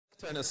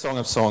Turn to Song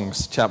of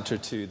Songs, chapter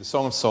 2, the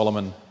Song of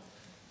Solomon.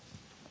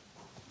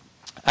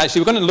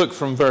 Actually, we're going to look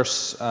from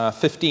verse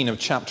 15 of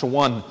chapter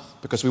 1,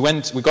 because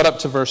we got up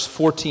to verse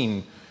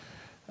 14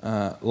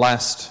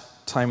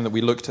 last time that we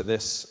looked at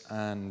this,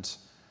 and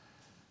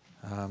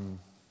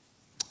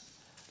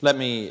let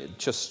me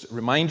just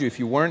remind you if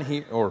you weren't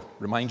here, or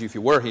remind you if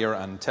you were here,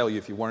 and tell you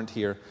if you weren't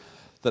here,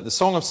 that the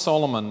Song of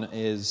Solomon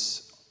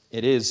is,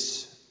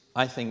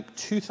 I think,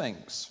 two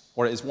things,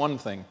 or it is one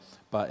thing,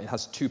 but it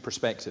has two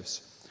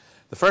perspectives.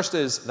 The first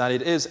is that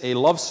it is a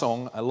love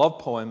song, a love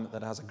poem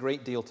that has a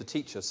great deal to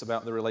teach us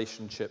about the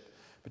relationship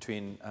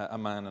between a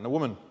man and a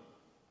woman.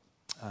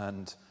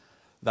 And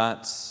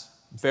that's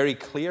very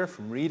clear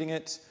from reading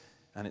it,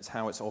 and it's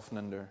how it's often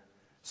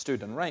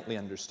understood and rightly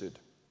understood.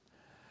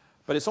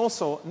 But it's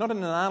also not an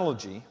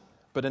analogy,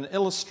 but an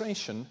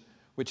illustration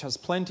which has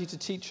plenty to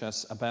teach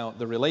us about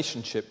the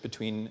relationship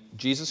between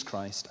Jesus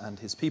Christ and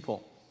his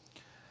people.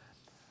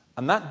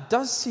 And that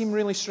does seem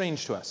really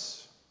strange to us,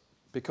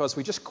 because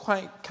we just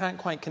can't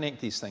quite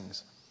connect these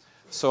things.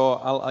 So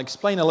I'll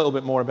explain a little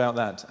bit more about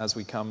that as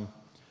we come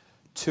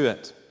to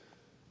it.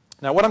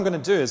 Now, what I'm going to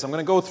do is I'm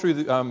going to go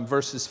through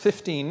verses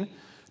 15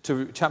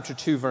 to chapter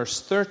 2,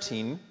 verse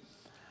 13.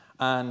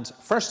 And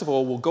first of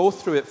all, we'll go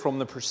through it from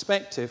the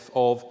perspective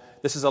of,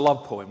 this is a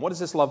love poem. What is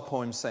this love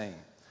poem saying?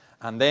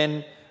 And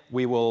then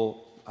we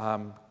will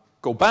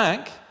go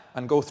back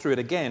and go through it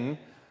again,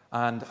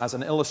 and as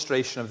an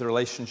illustration of the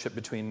relationship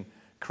between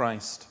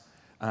Christ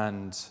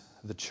and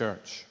the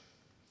church.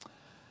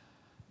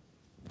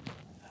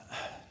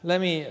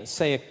 Let me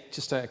say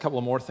just a couple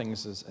of more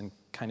things as a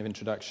kind of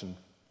introduction.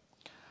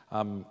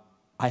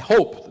 I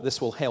hope that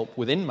this will help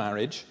within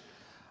marriage,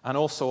 and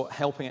also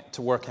helping it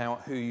to work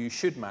out who you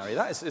should marry.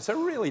 It's a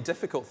really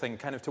difficult thing,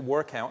 kind of, to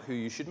work out who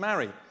you should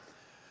marry.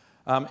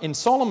 In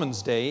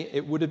Solomon's day,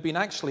 it would have been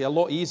actually a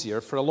lot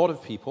easier for a lot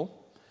of people,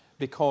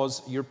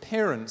 because your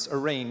parents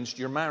arranged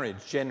your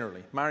marriage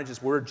generally.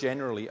 Marriages were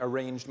generally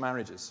arranged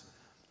marriages.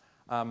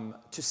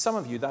 To some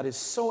of you, that is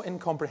so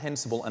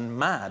incomprehensible and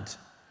mad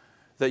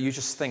that you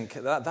just think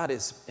that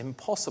is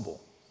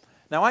impossible.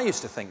 Now, I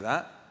used to think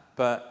that,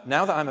 but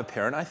now that I'm a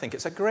parent, I think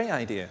it's a great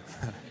idea.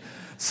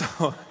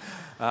 So,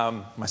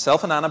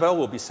 myself and Annabelle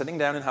will be sitting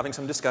down and having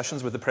some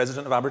discussions with the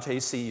president of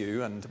Abertay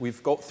CU, and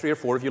we've got 3 or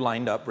 4 of you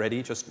lined up,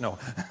 ready, just no.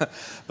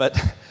 But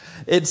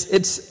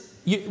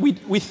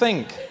we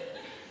think,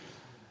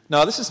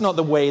 no, this is not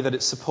the way that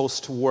it's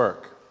supposed to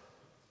work.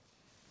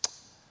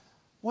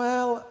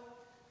 Well,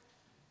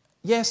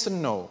 yes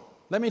and no.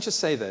 Let me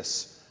just say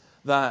this,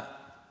 that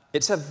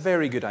it's a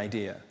very good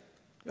idea.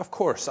 Of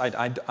course,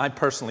 I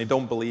personally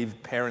don't believe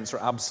parents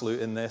are absolute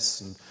in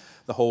this and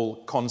the whole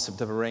concept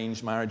of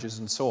arranged marriages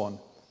and so on.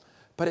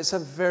 But it's a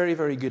very,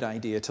 very good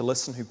idea to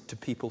listen to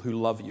people who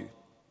love you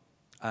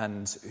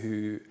and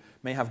who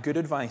may have good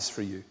advice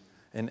for you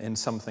in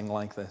something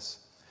like this.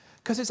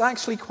 Because it's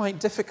actually quite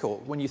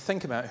difficult when you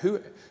think about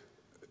who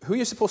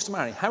you're supposed to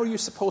marry. How are you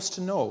supposed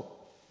to know?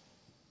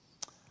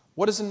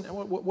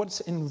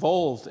 What's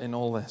involved in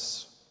all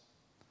this?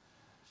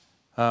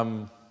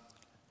 I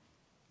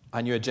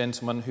knew a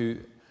gentleman who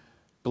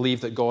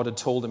believed that God had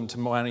told him to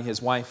marry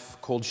his wife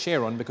called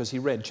Sharon because he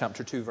read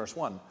chapter 2, verse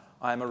 1.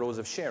 I am a rose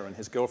of Sharon.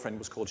 His girlfriend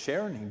was called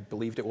Sharon. He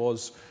believed it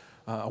was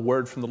a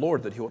word from the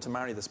Lord that he ought to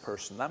marry this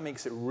person. That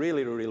makes it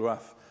really, really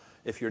rough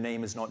if your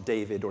name is not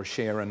David or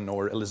Sharon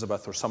or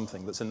Elizabeth or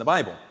something that's in the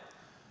Bible.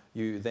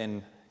 You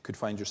then could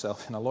find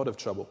yourself in a lot of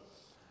trouble.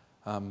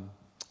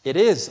 It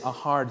is a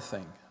hard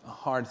thing,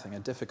 a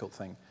difficult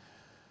thing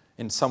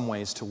in some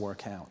ways to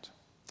work out.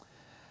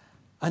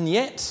 And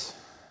yet,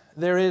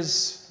 there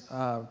is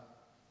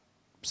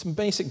some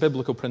basic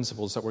biblical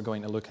principles that we're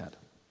going to look at.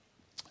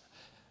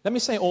 Let me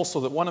say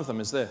also that one of them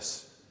is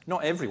this: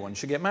 not everyone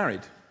should get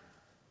married.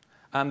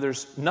 And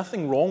there's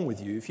nothing wrong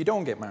with you if you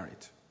don't get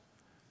married.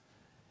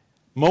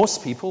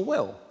 Most people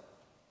will.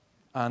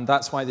 And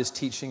that's why this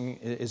teaching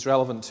is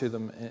relevant to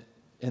them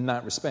in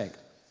that respect.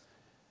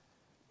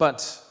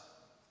 But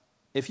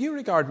if you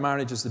regard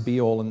marriage as the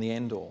be-all and the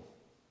end-all,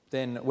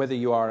 then whether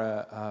you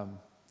are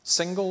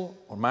single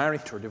or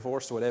married or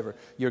divorced or whatever,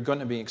 you're going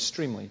to be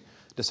extremely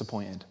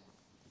disappointed.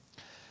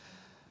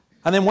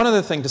 And then one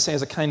other thing to say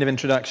as a kind of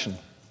introduction.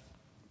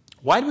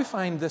 Why do we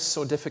find this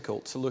so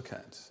difficult to look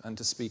at and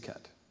to speak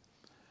at?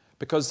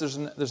 Because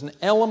there's an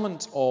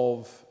element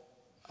of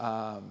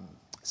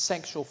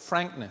sexual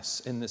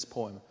frankness in this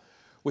poem,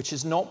 which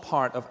is not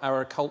part of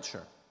our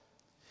culture.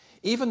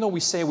 Even though we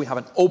say we have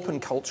an open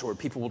culture where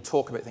people will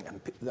talk about things,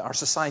 and our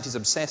society is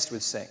obsessed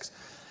with sex,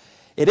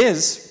 it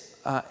is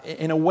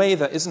in a way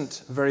that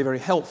isn't very, very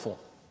helpful.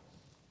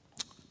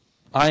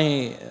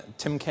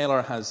 Tim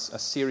Keller has a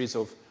series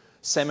of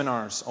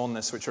seminars on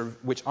this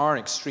which are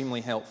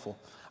extremely helpful.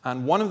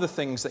 And one of the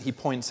things that he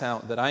points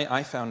out that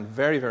I found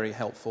very, very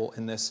helpful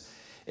in this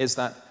is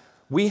that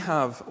we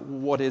have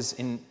what is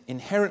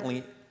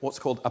inherently what's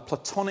called a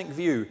Platonic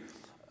view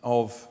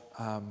of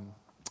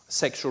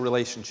sexual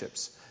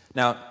relationships.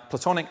 Now,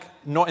 Platonic,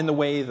 not in the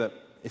way that,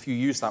 if you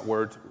use that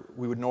word,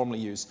 we would normally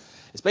use.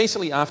 It's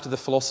basically after the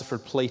philosopher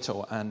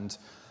Plato, and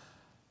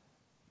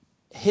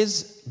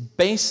his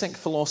basic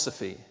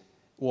philosophy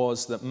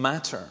was that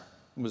matter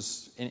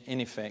was,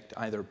 in effect,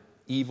 either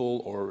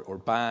evil or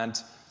bad,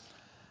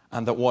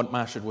 and that what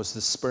mattered was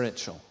the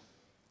spiritual.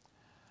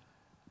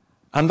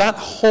 And that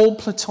whole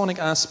Platonic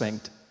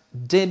aspect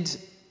did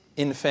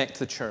infect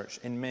the church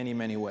in many,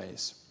 many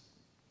ways.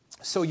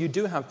 So you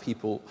do have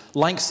people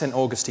like St.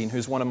 Augustine,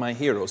 who's one of my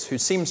heroes, who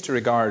seems to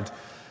regard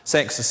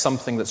sex as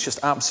something that's just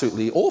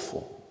absolutely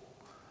awful.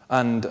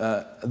 And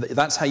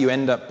that's how you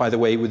end up, by the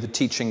way, with the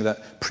teaching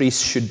that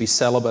priests should be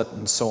celibate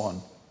and so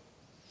on.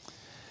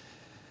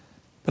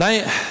 But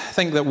I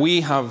think that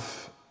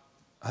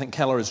I think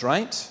Keller is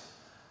right.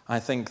 I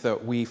think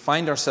that we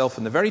find ourselves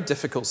in a very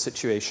difficult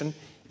situation,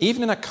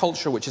 even in a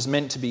culture which is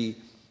meant to be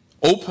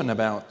open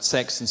about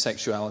sex and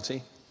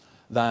sexuality,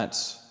 that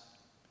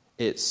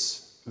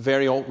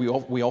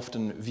we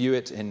often view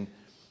it in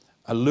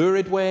a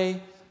lurid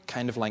way,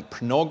 kind of like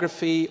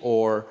pornography,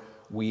 or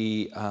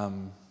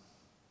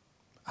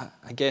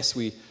I guess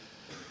we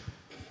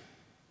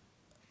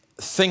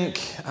think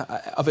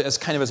of it as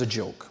kind of as a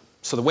joke.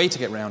 So the way to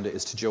get around it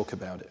is to joke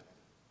about it.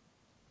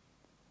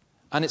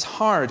 And it's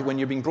hard when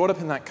you're being brought up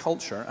in that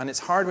culture, and it's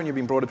hard when you're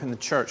being brought up in the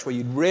church where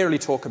you rarely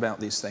talk about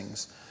these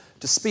things,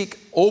 to speak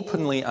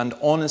openly and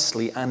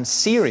honestly and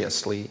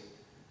seriously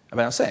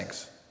about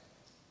sex.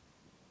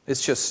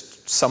 It's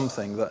just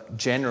something that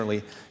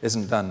generally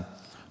isn't done.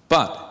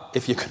 But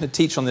if you're going to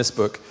teach on this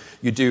book,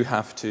 you do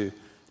have to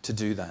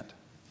do that.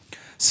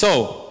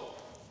 So,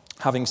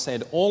 having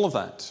said all of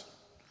that,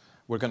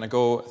 we're going to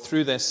go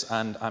through this,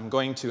 and I'm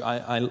going to,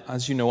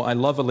 as you know, I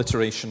love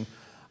alliteration,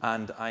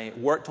 and I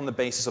worked on the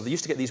basis of, they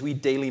used to get these wee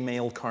Daily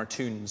Mail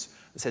cartoons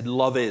that said,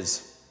 love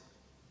is.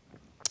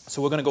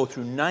 So we're going to go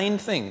through 9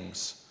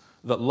 things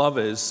that love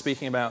is,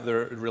 speaking about the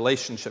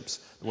relationships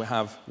that we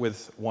have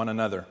with one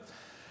another.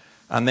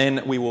 And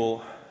then we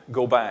will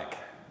go back.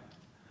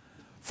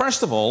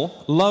 First of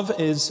all, love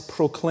is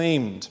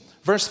proclaimed.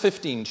 Verse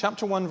 15,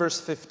 chapter 1,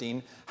 verse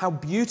 15. How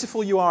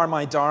beautiful you are,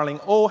 my darling.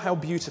 Oh, how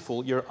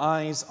beautiful. Your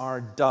eyes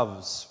are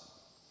doves.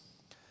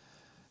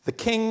 The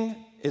king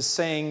is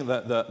saying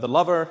that the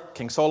lover,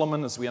 King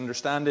Solomon, as we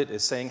understand it,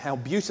 is saying how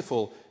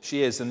beautiful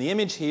she is. And the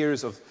image here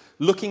is of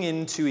looking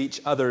into each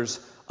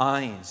other's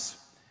eyes.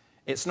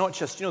 It's not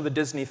just, the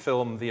Disney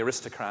film, The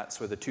Aristocrats,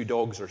 where the 2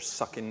 dogs are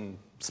sucking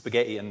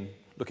spaghetti and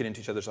looking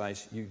into each other's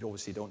eyes. You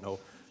obviously don't know.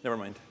 Never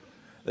mind.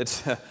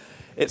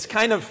 It's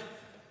kind of,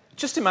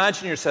 just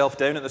imagine yourself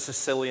down at the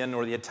Sicilian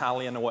or the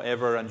Italian or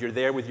whatever, and you're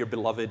there with your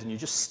beloved, and you're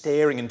just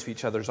staring into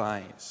each other's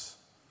eyes.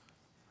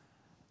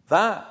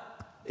 That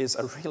is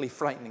a really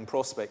frightening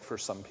prospect for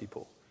some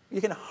people.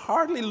 You can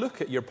hardly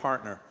look at your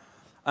partner.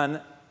 And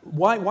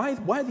why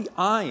are the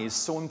eyes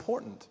so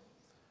important?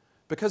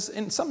 Because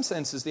in some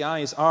senses, the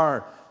eyes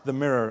are the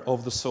mirror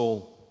of the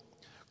soul.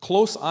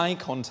 Close eye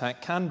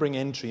contact can bring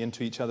entry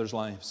into each other's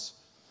lives.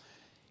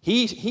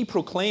 He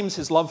proclaims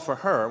his love for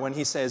her when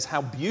he says,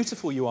 how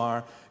beautiful you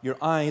are, your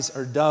eyes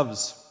are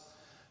doves.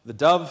 The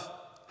dove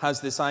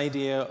has this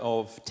idea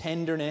of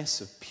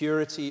tenderness, of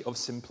purity, of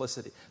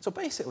simplicity. So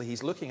basically,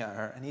 he's looking at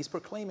her and he's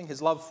proclaiming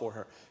his love for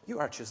her. You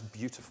are just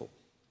beautiful.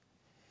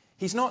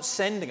 He's not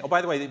sending... Oh,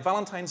 by the way,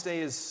 Valentine's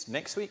Day is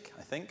next week,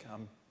 I think.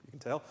 You can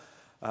tell.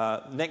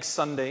 Next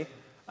Sunday.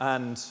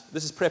 And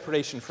this is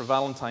preparation for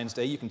Valentine's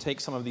Day. You can take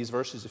some of these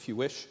verses if you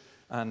wish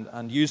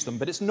and use them.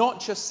 But it's not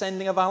just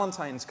sending a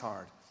Valentine's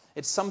card.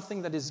 It's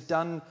something that is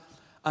done,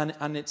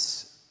 and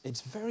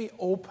it's very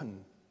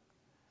open.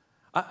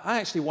 I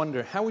actually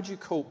wonder, how would you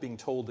cope being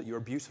told that you're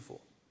beautiful?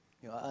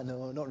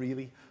 No, not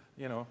really.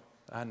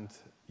 And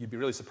you'd be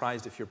really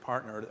surprised if your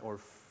partner or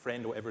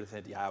friend or whatever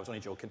said, I was only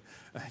joking.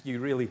 You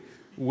really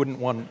wouldn't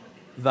want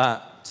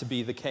that to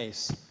be the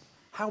case.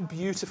 How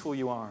beautiful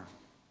you are.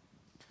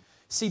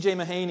 C.J.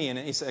 Mahaney, and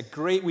it's a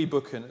great wee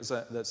book, and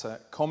that's a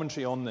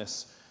commentary on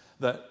this,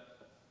 that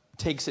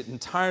takes it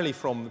entirely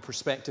from the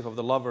perspective of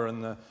the lover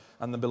and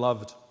the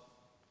beloved.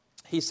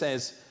 He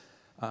says,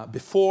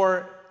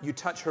 before you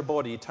touch her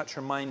body, touch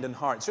her mind and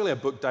heart. It's really a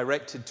book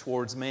directed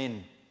towards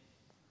men.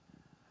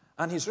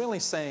 And he's really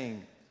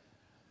saying,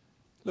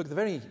 look, the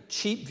very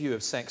cheap view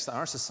of sex that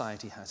our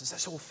society has is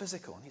it's all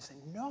physical. And he's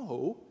saying,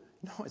 no,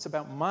 it's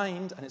about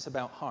mind and it's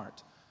about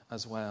heart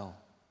as well.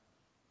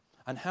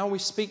 And how we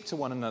speak to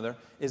one another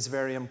is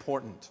very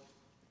important.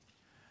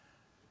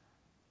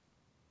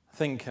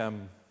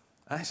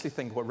 I actually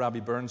think what Rabbi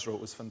Burns wrote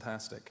was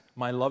fantastic.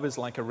 My love is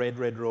like a red,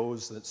 red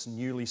rose that's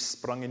newly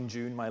sprung in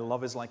June. My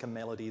love is like a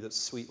melody that's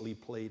sweetly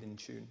played in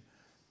tune.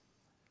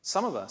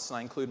 Some of us, and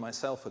I include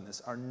myself in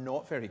this, are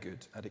not very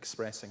good at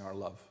expressing our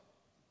love.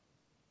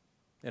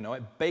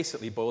 It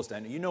basically boils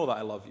down to, you know that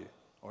I love you,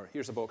 or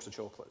here's a box of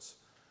chocolates,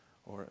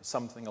 or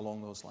something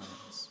along those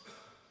lines.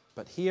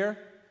 But here,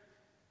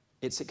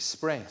 it's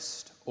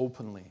expressed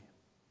openly.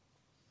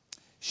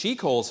 She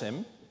calls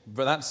him,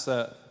 but that's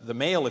the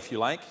male, if you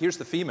like. Here's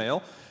the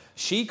female.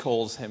 She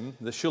calls him,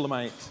 the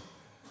Shulamite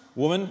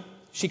woman,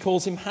 she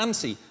calls him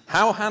Hansi.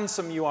 How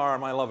handsome you are,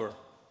 my lover.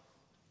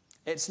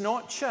 It's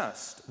not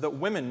just that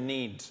women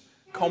need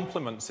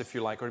compliments, if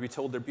you like, or to be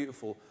told they're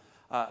beautiful.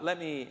 let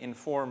me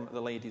inform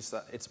the ladies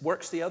that it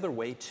works the other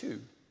way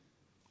too.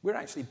 We're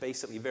actually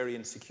basically very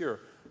insecure,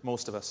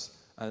 most of us,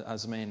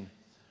 as men.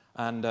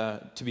 And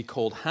to be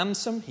called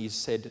handsome,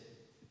 he's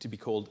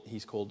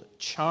called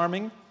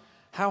charming.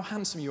 How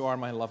handsome you are,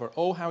 my lover.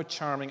 Oh, how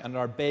charming, and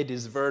our bed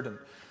is verdant.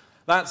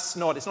 It's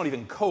not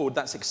even code,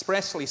 that's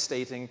expressly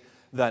stating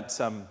that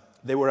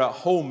they were at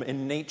home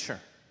in nature.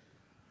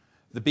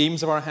 The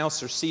beams of our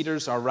house are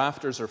cedars, our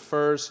rafters are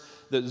firs.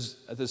 There's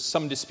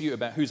some dispute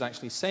about who's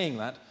actually saying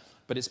that,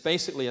 but it's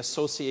basically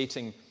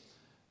associating,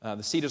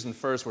 the cedars and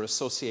firs were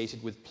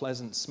associated with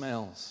pleasant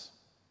smells.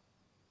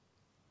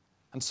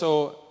 And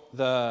so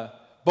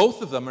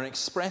both of them are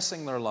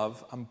expressing their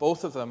love, and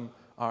both of them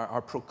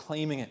are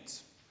proclaiming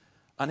it.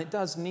 And it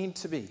does need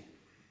to be.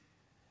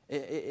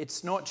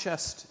 It's not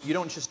just, you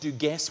don't just do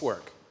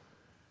guesswork.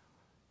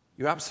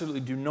 You absolutely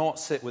do not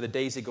sit with a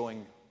daisy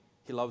going,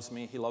 he loves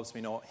me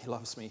not, he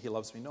loves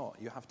me not.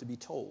 You have to be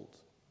told.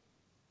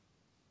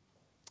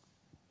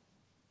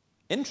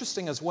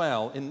 Interesting as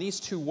well, in these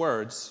two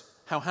words,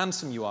 how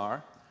handsome you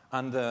are,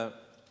 and the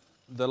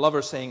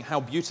lover saying how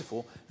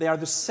beautiful, they are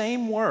the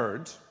same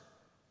word,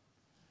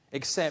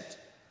 except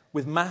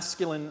with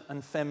masculine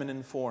and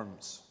feminine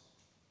forms.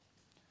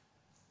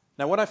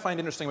 Now, what I find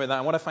interesting about that,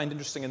 and what I find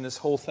interesting in this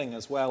whole thing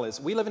as well, is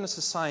we live in a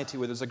society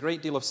where there's a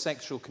great deal of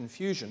sexual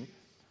confusion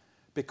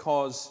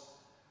because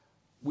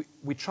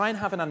we try and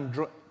have an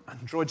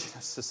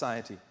androgynous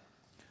society.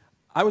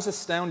 I was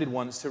astounded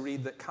once to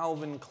read that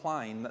Calvin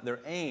Klein, that their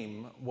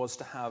aim was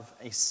to have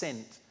a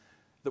scent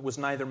that was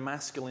neither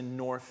masculine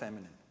nor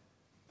feminine,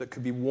 that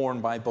could be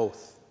worn by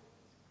both.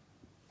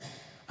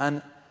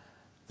 And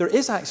there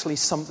is actually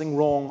something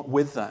wrong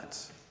with that.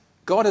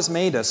 God has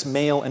made us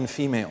male and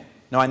female.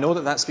 Now, I know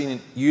that that's been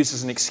used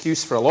as an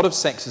excuse for a lot of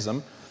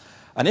sexism.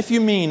 And if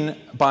you mean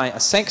by a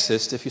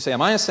sexist, if you say,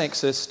 am I a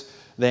sexist?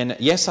 Then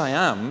yes, I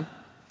am,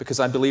 because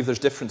I believe there's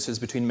differences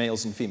between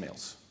males and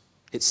females.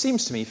 It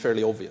seems to me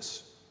fairly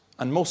obvious.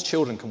 And most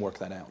children can work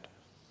that out.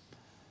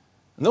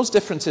 And those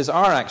differences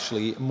are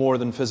actually more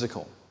than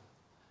physical.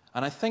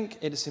 And I think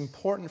it is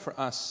important for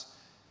us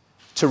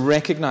to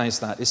recognize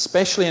that,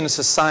 especially in a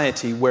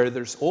society where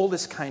there's all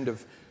this kind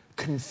of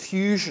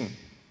confusion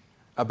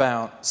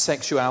about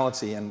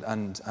sexuality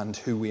and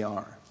who we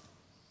are.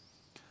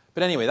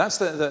 But anyway, that's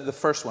the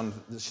first one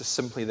that's just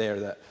simply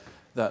there,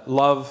 that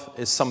love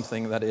is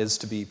something that is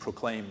to be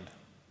proclaimed.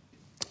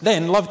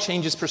 Then, love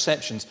changes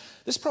perceptions.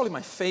 This is probably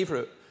my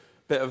favorite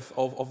bit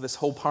of this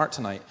whole part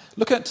tonight.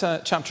 Look at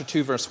chapter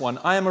 2, verse 1.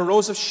 I am a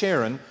rose of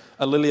Sharon,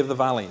 a lily of the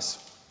valleys.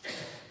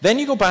 Then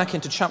you go back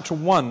into chapter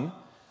 1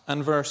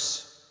 and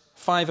verse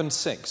 5 and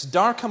 6.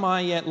 Dark am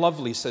I, yet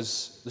lovely,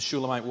 says the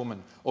Shulamite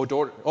woman. O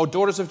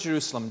daughters of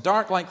Jerusalem,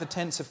 dark like the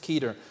tents of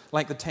Kedar,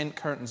 like the tent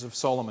curtains of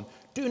Solomon.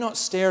 Do not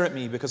stare at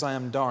me because I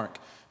am dark,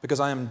 because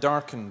I am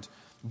darkened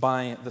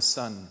by the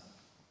sun.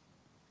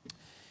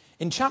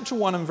 In chapter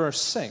 1 and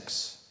verse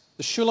 6,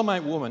 the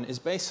Shulamite woman is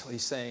basically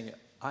saying,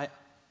 I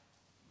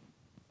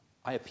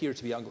appear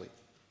to be ugly.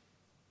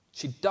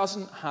 She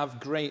doesn't have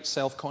great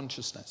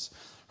self-consciousness.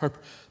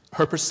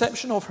 Her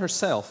perception of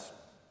herself,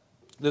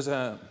 there's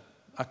a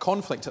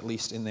conflict at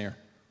least in there.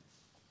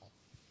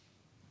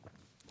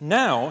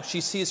 Now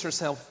she sees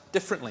herself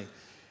differently.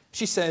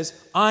 She says,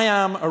 I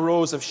am a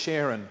rose of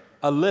Sharon,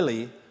 a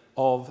lily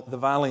of the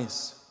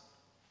valleys.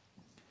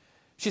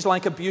 She's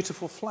like a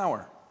beautiful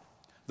flower.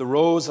 The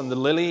rose and the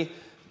lily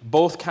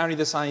both carry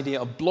this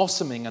idea of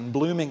blossoming and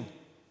blooming.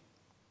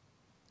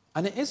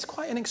 And it is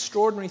quite an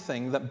extraordinary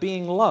thing that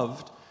being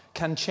loved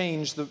can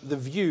change the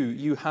view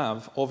you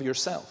have of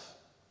yourself.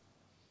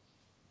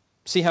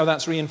 See how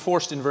that's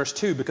reinforced in verse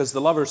 2, because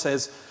the lover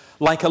says,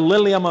 like a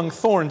lily among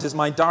thorns is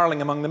my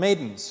darling among the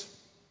maidens.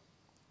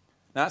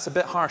 Now that's a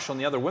bit harsh on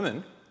the other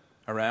women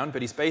around,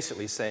 but he's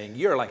basically saying,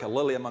 you're like a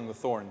lily among the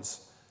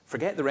thorns.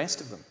 Forget the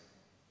rest of them.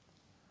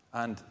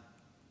 And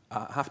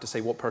I have to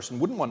say, what person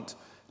wouldn't want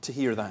to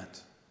hear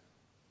that?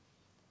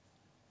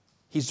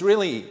 He's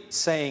really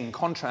saying,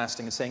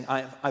 contrasting and saying,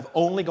 I've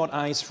only got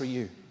eyes for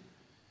you.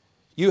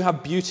 You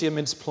have beauty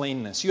amidst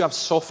plainness. You have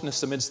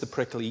softness amidst the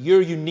prickly.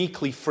 You're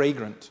uniquely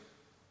fragrant.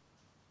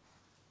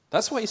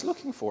 That's what he's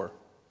looking for.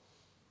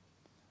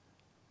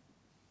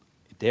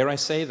 Dare I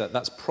say that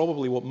that's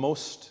probably what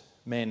most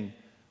men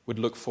would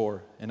look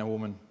for in a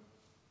woman,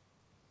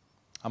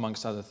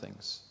 amongst other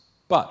things.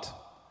 But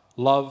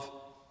love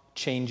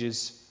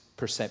changes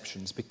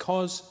perceptions.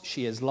 Because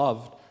she is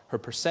loved, her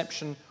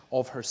perception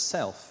of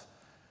herself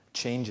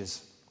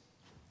changes.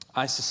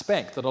 I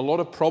suspect that a lot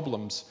of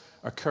problems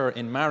occur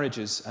in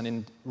marriages and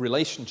in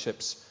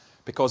relationships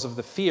because of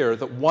the fear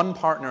that one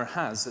partner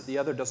has that the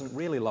other doesn't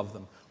really love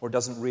them or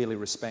doesn't really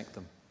respect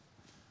them.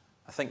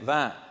 I think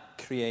that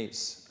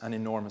creates an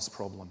enormous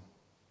problem.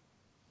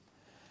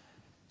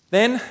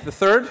 Then, the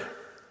third,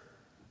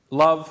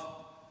 love.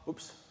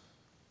 Oops.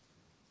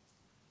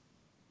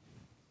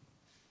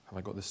 Have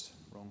I got this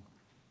wrong?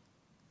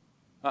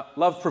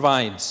 Love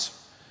provides.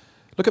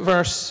 Look at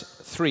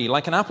verse 3.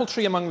 Like an apple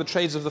tree among the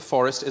trees of the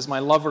forest is my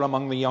lover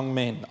among the young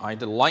men. I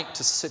delight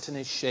to sit in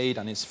his shade,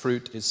 and his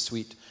fruit is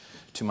sweet.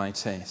 to my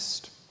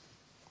taste.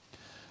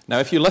 Now,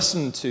 if you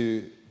listen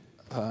to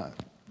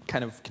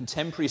kind of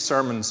contemporary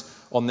sermons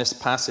on this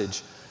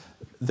passage,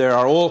 there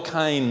are all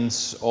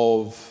kinds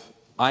of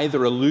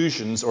either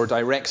allusions or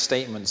direct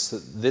statements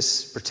that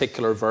this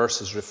particular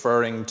verse is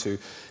referring to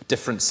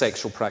different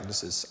sexual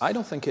practices. I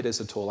don't think it is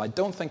at all. I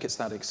don't think it's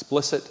that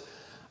explicit,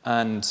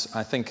 and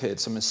I think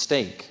it's a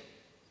mistake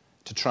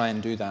to try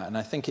and do that. And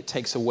I think it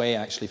takes away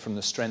actually from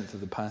the strength of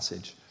the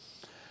passage.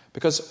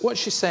 Because what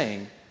she's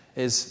saying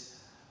is,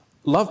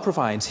 love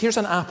provides. Here's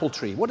an apple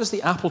tree. What does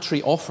the apple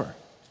tree offer?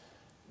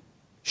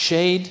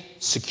 Shade,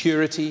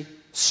 security,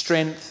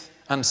 strength,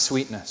 and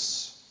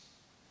sweetness.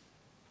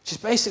 She's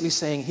basically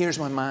saying, here's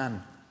my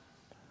man,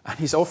 and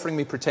he's offering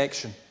me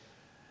protection,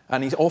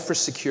 and he offers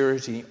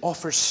security, he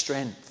offers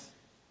strength,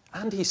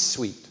 and he's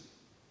sweet.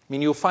 I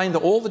mean, you'll find that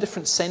all the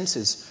different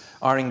senses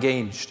are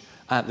engaged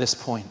at this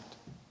point.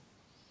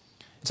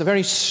 It's a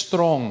very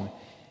strong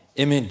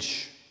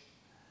image,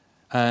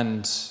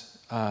 and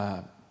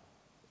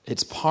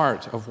it's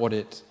part of what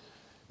it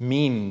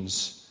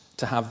means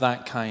to have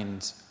that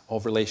kind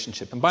of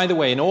relationship. And by the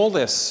way, in all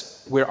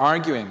this, we're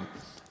arguing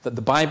that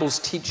the Bible's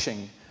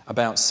teaching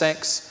about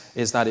sex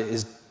is that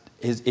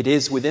it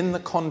is within the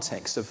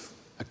context of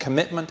a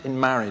commitment in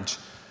marriage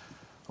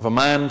of a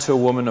man to a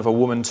woman, of a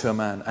woman to a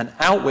man. And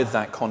out with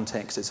that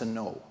context, it's a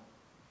no.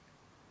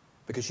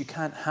 Because you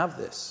can't have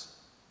this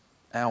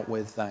out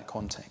with that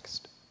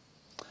context.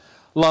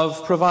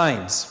 Love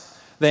provides.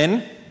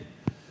 Then,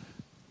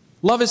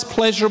 love is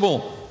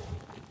pleasurable.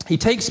 He's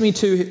taken me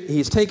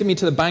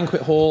to the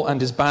banquet hall, and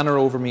his banner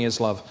over me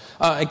is love.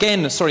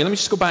 Again, sorry, let me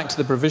just go back to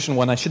the provision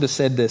one. I should have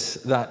said this,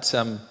 that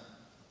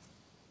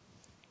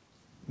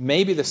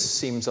maybe this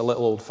seems a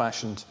little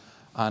old-fashioned,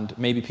 and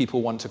maybe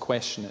people want to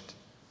question it.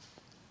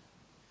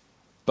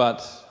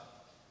 But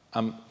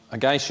a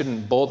guy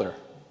shouldn't bother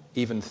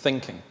even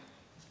thinking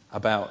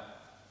about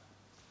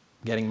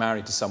getting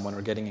married to someone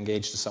or getting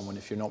engaged to someone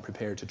if you're not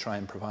prepared to try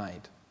and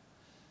provide.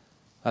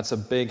 That's a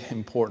big,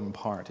 important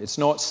part. It's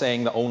not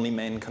saying that only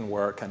men can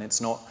work, and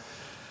it's not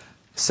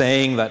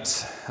saying that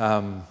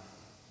the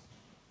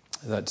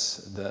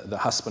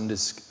husband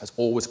has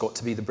always got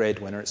to be the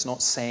breadwinner. It's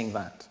not saying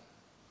that.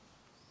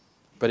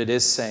 But it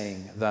is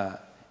saying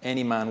that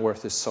any man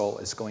worth his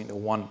salt is going to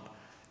want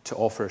to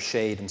offer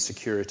shade and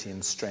security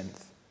and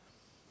strength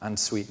and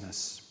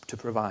sweetness to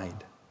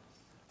provide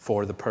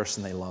for the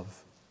person they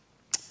love.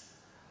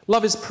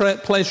 Love is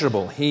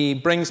pleasurable. He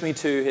brings me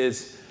to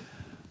his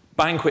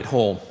banquet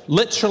hall,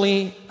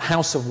 literally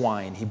house of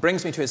wine. He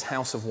brings me to his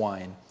house of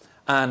wine.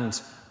 And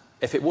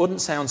if it wouldn't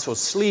sound so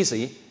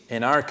sleazy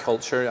in our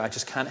culture, I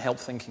just can't help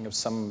thinking of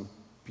some,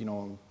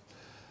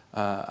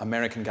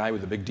 American guy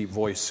with a big deep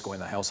voice going,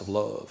 the house of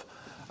love.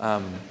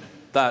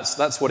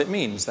 That's what it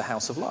means, the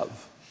house of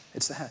love.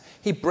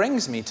 He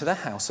brings me to the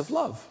house of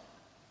love.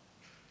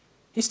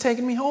 He's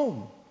taken me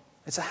home.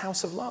 It's a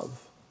house of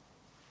love.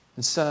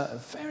 It's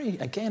a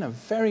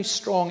very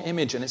strong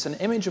image, and it's an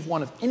image of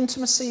one of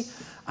intimacy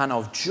and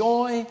of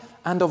joy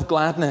and of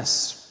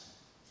gladness.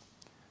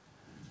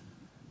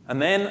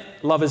 And then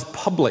love is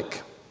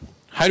public.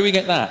 How do we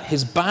get that?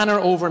 His banner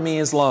over me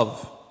is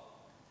love.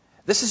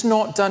 This is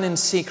not done in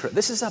secret.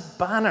 This is a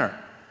banner.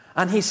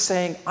 And he's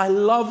saying, I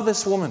love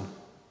this woman.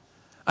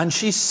 And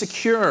she's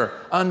secure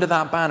under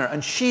that banner.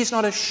 And she's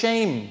not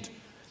ashamed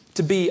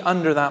to be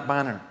under that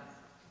banner.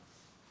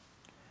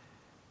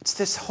 It's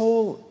this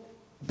whole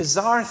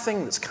bizarre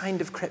thing that's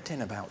kind of crept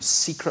in about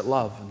secret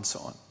love and so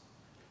on.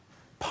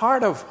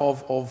 Part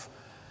of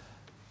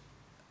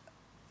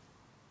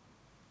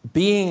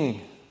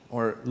being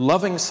or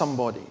loving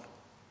somebody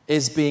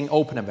is being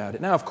open about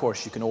it. Now, of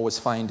course, you can always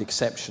find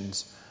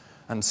exceptions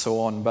and so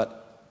on,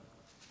 but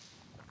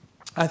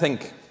I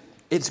think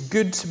it's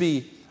good to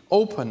be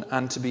open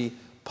and to be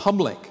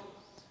public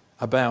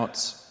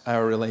about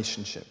our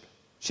relationship.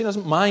 She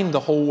doesn't mind the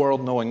whole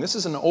world knowing. This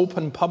is an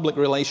open, public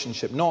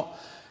relationship, not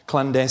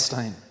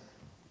clandestine.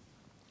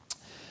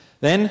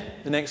 Then,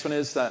 the next one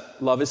is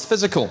that love is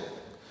physical.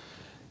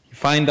 You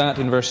find that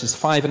in verses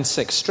 5 and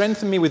 6.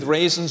 Strengthen me with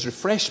raisins,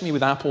 refresh me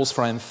with apples,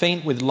 for I am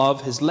faint with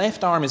love. His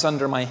left arm is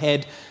under my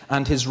head,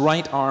 and his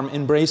right arm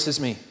embraces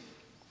me.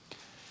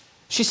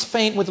 She's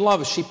faint with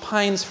love. She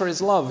pines for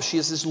his love. She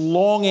has this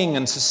longing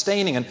and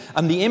sustaining.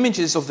 And the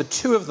images of the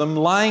two of them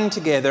lying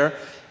together,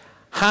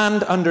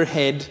 hand under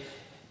head,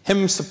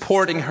 him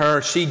supporting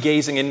her, she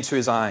gazing into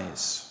his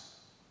eyes.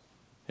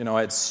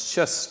 It's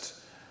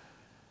just,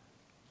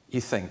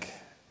 you think,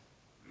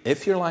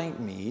 if you're like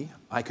me,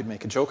 I could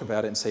make a joke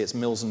about it and say it's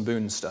Mills and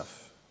Boon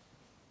stuff.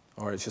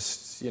 Or it's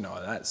just,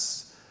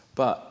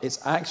 but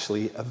it's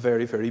actually a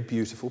very, very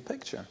beautiful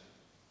picture.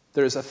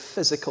 There is a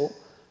physical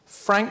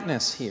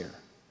frankness here.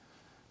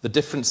 The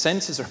different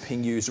senses are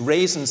being used.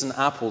 Raisins and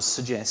apples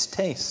suggest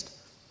taste.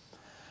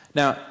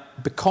 Now,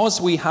 because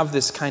we have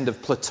this kind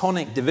of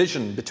Platonic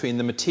division between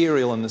the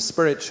material and the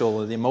spiritual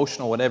or the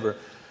emotional, whatever,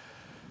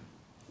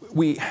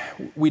 we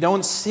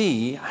don't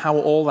see how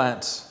all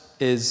that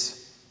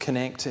is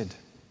connected.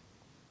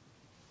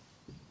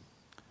 I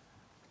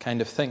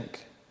kind of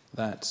think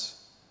that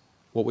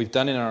what we've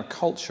done in our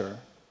culture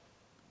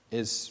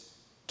is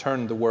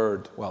turned the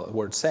word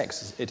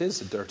sex, it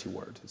is a dirty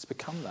word. It's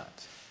become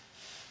that.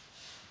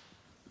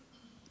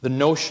 The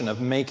notion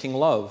of making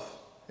love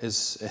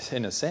is,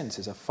 in a sense,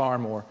 is a far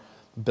more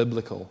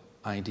biblical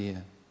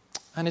idea.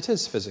 And it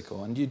is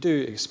physical, and you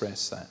do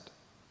express that.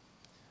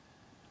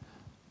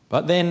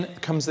 But then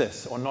comes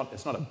this, or not,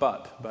 it's not a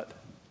but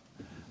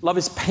love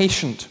is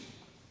patient.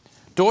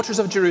 Daughters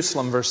of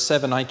Jerusalem, verse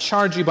 7, I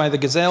charge you by the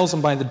gazelles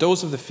and by the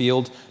does of the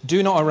field,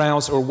 do not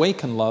arouse or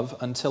waken love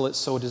until it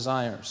so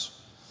desires.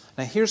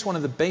 Now here's one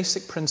of the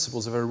basic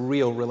principles of a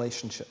real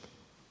relationship.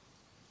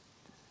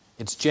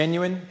 It's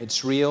genuine,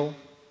 it's real,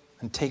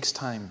 and takes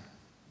time.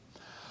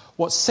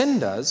 What sin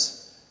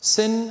does,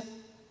 sin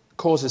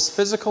causes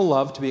physical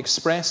love to be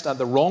expressed at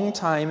the wrong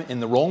time,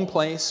 in the wrong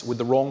place, with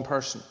the wrong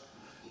person.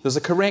 There's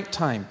a correct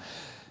time.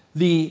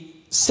 The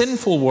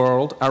sinful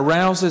world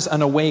arouses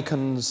and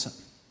awakens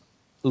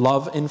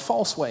love in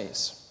false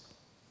ways.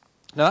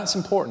 Now that's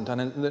important,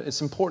 and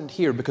it's important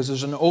here because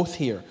there's an oath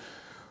here.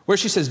 Where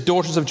she says,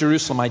 daughters of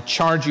Jerusalem, I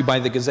charge you by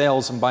the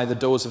gazelles and by the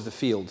does of the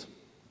field.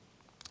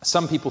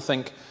 Some people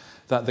think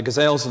that the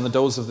gazelles and the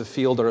does of the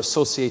field are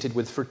associated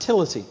with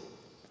fertility.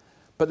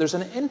 But there's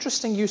an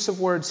interesting use of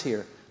words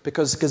here,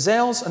 because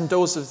gazelles and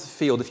does of the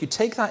field, if you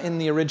take that in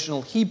the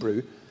original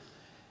Hebrew,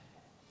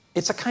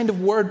 it's a kind of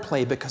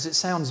wordplay because it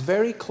sounds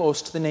very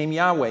close to the name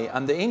Yahweh,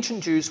 and the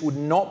ancient Jews would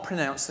not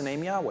pronounce the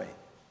name Yahweh.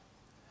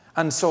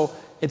 And so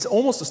it's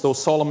almost as though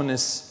Solomon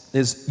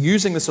is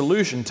using this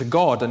allusion to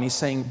God, and he's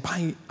saying,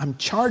 I'm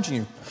charging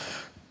you,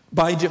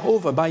 by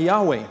Jehovah, by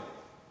Yahweh,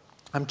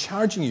 I'm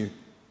charging you.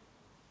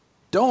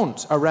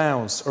 Don't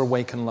arouse or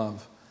waken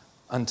love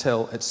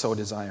until it so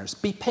desires.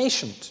 Be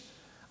patient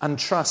and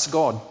trust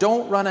God.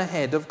 Don't run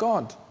ahead of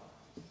God.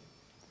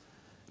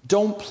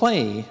 Don't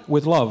play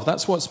with love.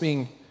 That's what's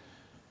being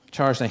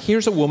charged. Now,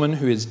 here's a woman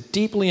who is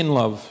deeply in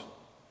love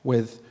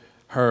with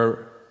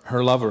her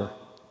lover.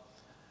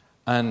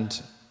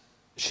 And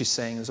she's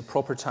saying there's a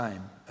proper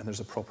time and there's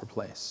a proper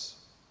place.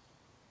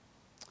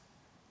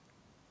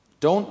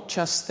 Don't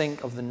just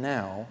think of the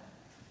now,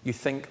 you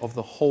think of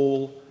the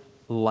whole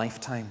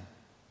lifetime.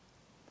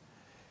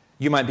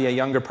 You might be a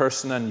younger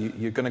person and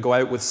you're going to go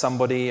out with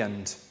somebody,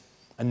 and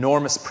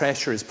enormous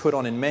pressure is put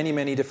on in many,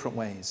 many different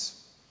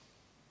ways.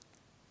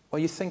 Well,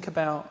 you think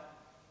about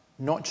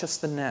not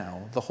just the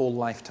now, the whole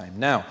lifetime.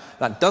 Now,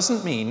 that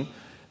doesn't mean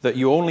that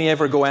you only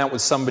ever go out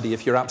with somebody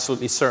if you're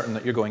absolutely certain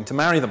that you're going to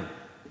marry them.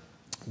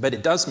 But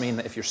it does mean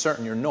that if you're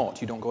certain you're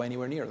not, you don't go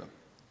anywhere near them.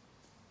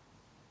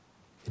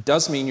 It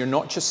does mean you're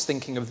not just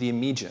thinking of the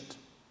immediate.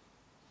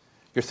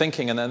 You're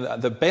thinking,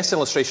 and the best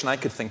illustration I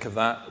could think of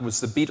that was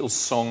the Beatles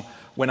song,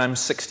 When I'm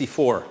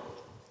 64,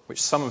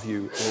 which some of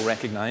you will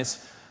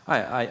recognize.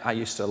 I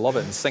used to love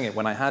it and sing it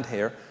when I had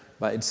hair,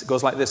 but it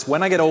goes like this.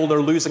 When I get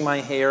older, losing my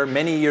hair,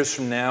 many years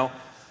from now,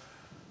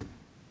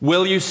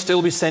 will you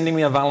still be sending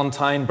me a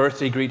Valentine,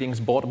 birthday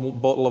greetings,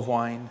 bottle of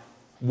wine?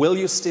 Will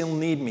you still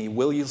need me?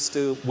 Will you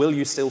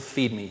still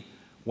feed me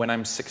when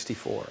I'm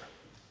 64?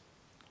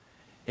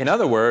 In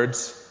other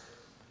words,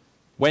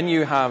 when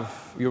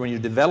you're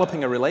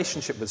developing a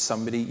relationship with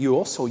somebody, you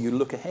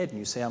look ahead and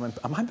you say, am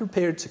I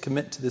prepared to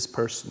commit to this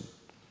person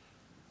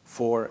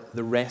for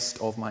the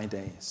rest of my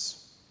days?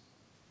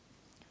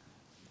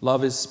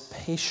 Love is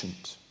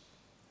patient.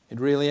 It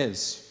really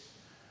is.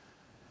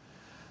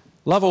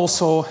 Love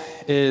also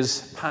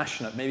is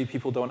passionate. Maybe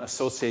people don't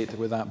associate it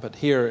with that, but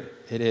here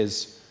it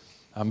is.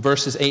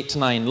 Verses 8 to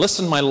 9.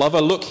 Listen, my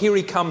lover, look, here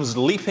he comes,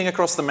 leaping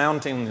across the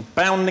mountain,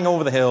 bounding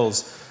over the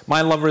hills.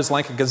 My lover is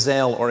like a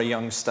gazelle or a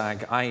young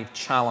stag. I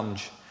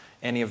challenge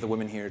any of the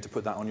women here to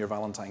put that on your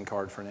Valentine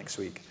card for next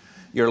week.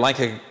 You're like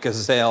a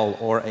gazelle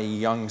or a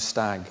young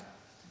stag.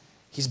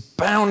 He's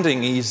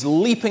bounding, he's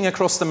leaping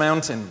across the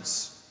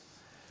mountains.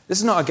 This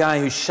is not a guy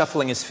who's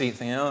shuffling his feet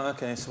thinking, oh,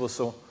 okay,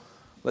 so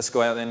let's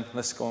go out then,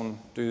 let's go and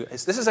do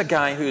this. This is a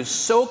guy who is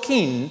so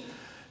keen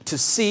to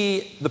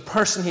see the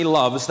person he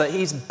loves that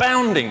he's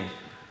bounding,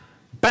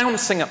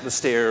 bouncing up the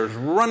stairs,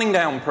 running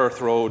down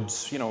Perth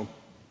roads,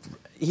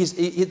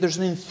 there's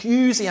an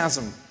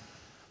enthusiasm.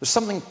 There's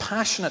something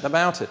passionate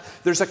about it.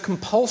 There's a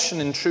compulsion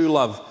in true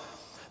love.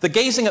 The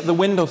gazing at the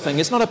window thing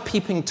is not a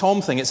peeping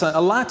Tom thing. It's a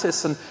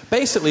lattice, and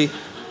basically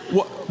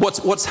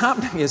what's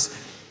happening is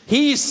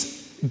he's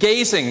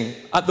gazing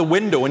at the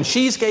window and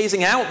she's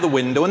gazing out the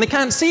window and they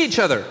can't see each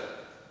other.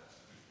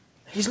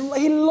 He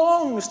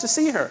longs to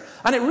see her.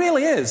 And it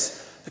really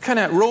is the kind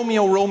of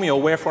Romeo, Romeo,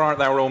 wherefore art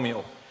thou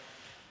Romeo?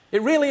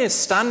 It really is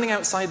standing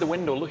outside the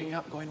window looking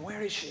up going,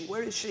 where is she?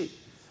 Where is she?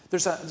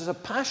 There's a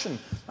passion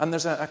and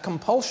there's a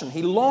compulsion.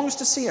 He longs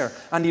to see her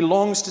and he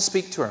longs to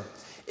speak to her.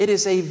 It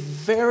is a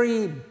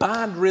very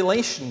bad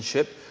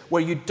relationship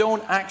where you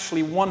don't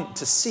actually want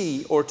to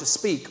see or to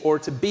speak or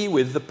to be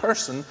with the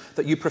person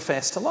that you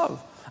profess to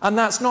love. And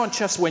that's not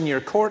just when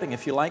you're courting,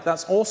 if you like.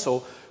 That's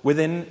also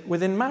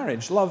within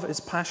marriage. Love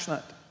is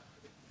passionate.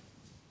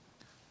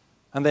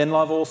 And then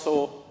love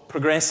also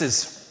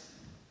progresses.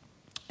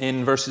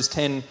 In verses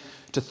 10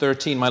 to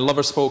 13, my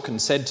lover spoke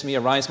and said to me,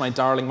 arise, my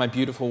darling, my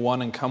beautiful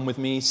one, and come with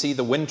me. See,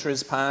 the winter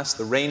is past,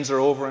 the rains are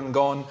over and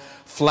gone.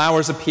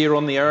 Flowers appear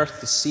on the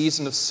earth, the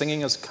season of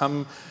singing has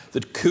come.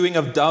 The cooing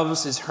of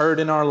doves is heard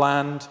in our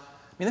land.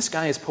 I mean, this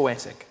guy is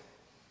poetic.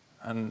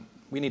 And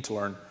we need to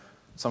learn.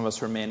 Some of us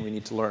who are men, we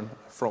need to learn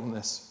from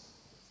this.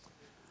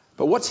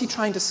 But what's he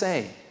trying to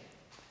say?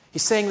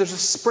 He's saying there's a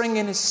spring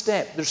in his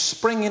step. There's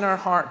spring in our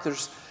heart.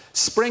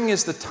 Spring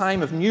is the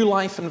time of new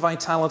life and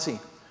vitality.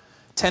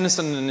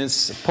 Tennyson in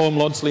his poem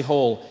Lodsley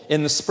Hall,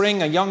 in the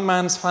spring a young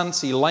man's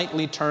fancy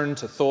lightly turned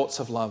to thoughts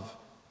of love.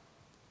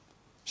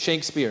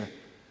 Shakespeare,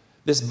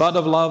 this bud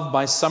of love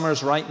by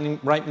summer's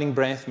ripening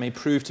breath may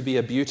prove to be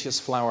a beauteous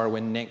flower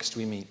when next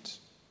we meet.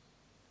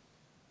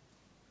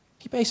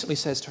 He basically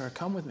says to her,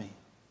 come with me.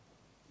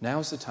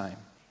 Now's the time.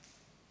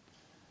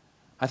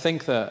 I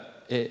think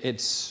that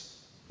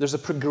there's a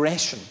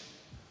progression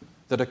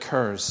that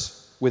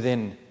occurs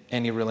within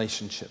any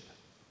relationship.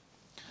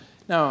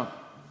 Now,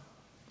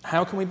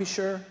 how can we be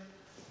sure?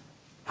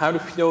 How do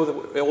we know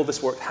that all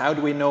this worked? How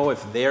do we know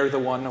if they're the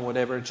one or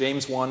whatever?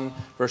 James 1,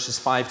 verses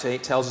 5 to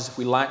 8 tells us if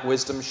we lack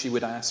wisdom, we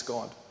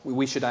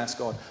should ask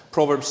God.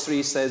 Proverbs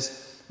 3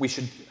 says we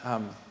should,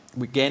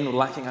 again,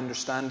 lacking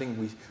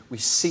understanding, we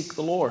seek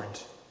the Lord.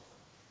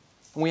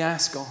 And we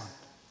ask God.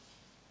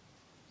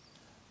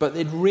 But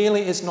it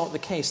really is not the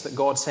case that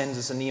God sends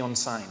us a neon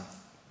sign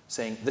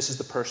saying, this is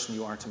the person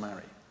you are to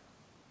marry.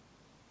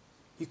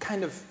 You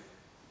kind of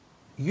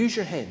use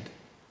your head,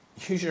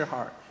 use your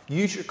heart,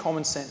 use your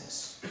common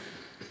sense,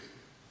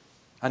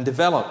 and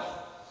develop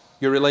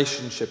your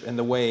relationship in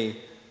the way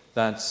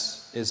that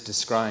is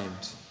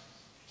described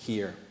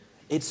here.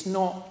 It's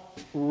not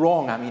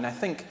wrong. I mean, I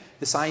think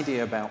this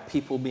idea about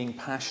people being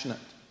passionate,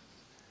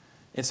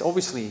 it's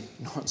obviously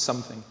not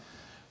something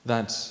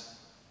that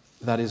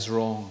is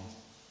wrong.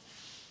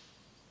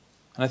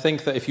 And I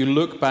think that if you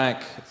look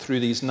back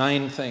through these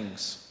 9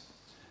 things,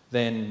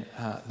 then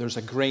there's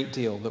a great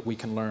deal that we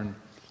can learn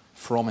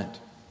from it.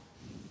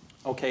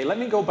 Okay, let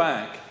me go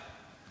back,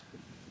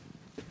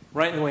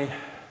 right the way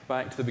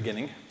back to the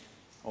beginning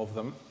of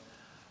them.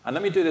 And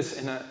let me do this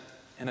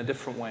in a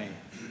different way.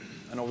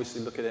 And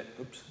obviously look at it.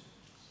 Oops.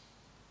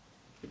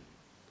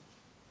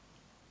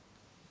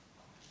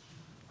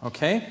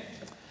 Okay.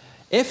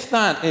 If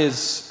that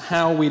is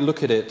how we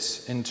look at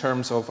it in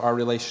terms of our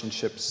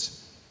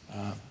relationships,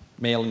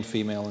 male and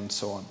female and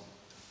so on,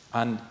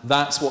 and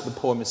that's what the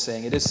poem is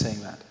saying, it is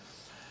saying that.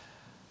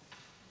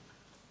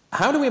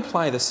 How do we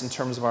apply this in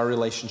terms of our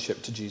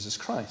relationship to Jesus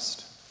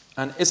Christ?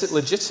 And is it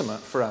legitimate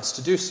for us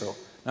to do so?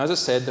 Now, as I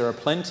said, there are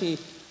plenty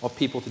of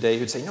people today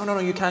who'd say, no,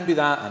 you can't do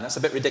that, and that's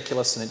a bit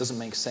ridiculous, and it doesn't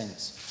make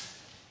sense.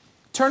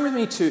 Turn with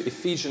me to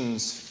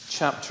Ephesians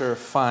chapter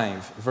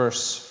 5,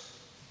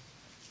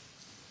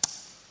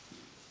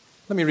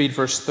 let me read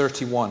verse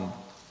 31.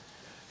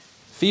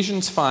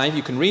 Ephesians 5,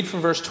 you can read from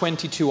verse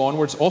 22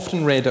 onwards,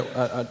 often read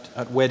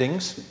at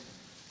weddings.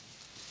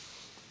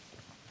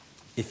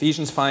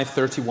 Ephesians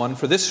 5:31,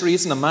 for this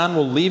reason a man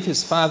will leave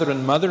his father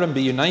and mother and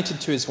be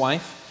united to his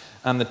wife,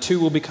 and the two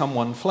will become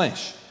one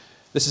flesh.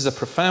 This is a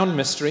profound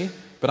mystery,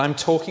 but I'm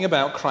talking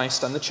about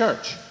Christ and the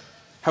church.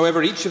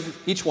 However,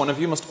 each one of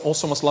you must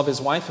love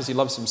his wife as he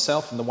loves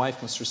himself, and the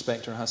wife must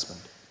respect her husband.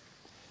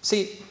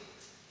 See,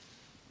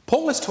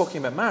 Paul is talking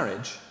about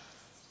marriage,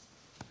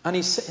 and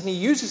he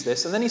uses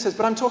this, and then he says,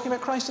 but I'm talking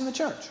about Christ and the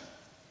church.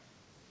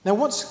 Now,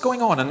 what's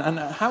going on, and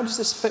how does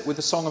this fit with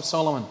the Song of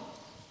Solomon?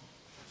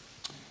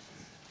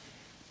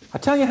 I'll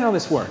tell you how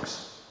this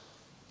works.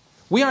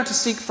 We are to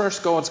seek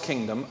first God's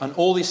kingdom, and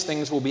all these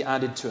things will be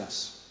added to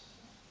us.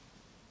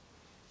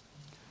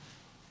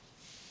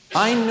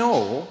 I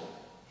know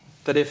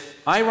that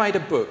if I write a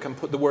book and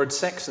put the word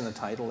sex in the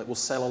title, it will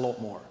sell a lot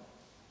more.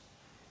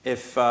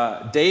 If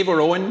Dave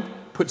or Owen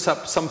puts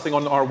up something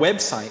on our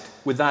website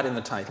with that in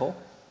the title,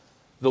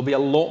 there'll be a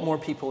lot more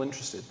people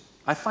interested.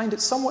 I find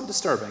it somewhat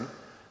disturbing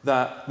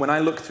that when I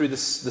look through the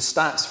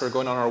stats for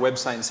going on our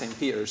website in St.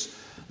 Peter's,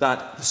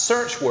 that the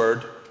search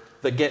word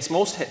that gets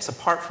most hits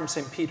apart from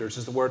St. Peter's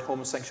is the word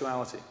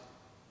homosexuality.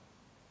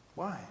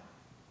 Why?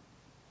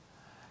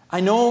 I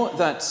know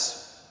that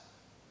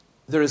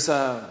there is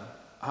a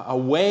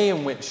way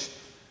in which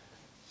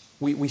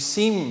we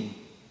seem,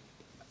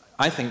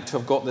 I think, to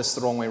have got this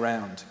the wrong way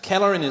around.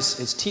 Keller, in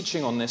his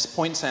teaching on this,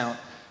 points out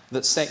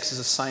that sex is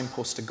a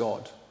signpost to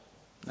God.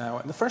 Now,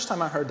 the first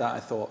time I heard that, I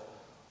thought,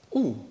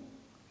 ooh,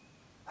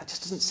 that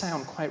just doesn't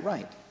sound quite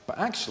right. But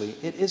actually,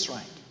 it is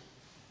right.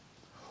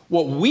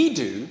 What we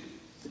do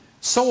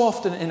so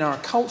often in our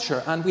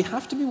culture, and we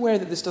have to be aware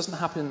that this doesn't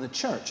happen in the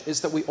church,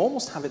 is that we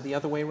almost have it the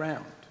other way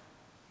around.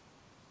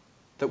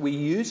 That we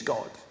use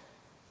God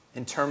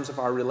in terms of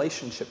our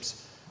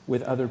relationships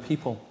with other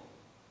people.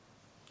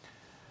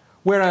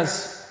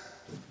 Whereas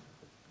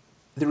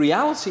the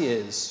reality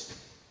is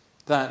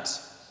that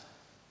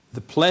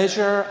the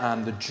pleasure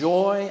and the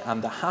joy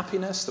and the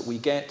happiness that we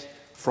get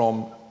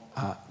from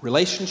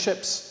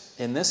relationships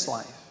in this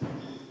life,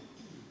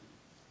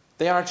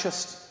 they are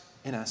just,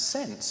 in a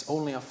sense,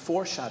 only a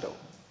foreshadow,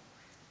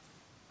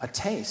 a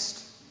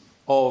taste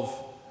of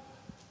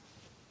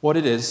what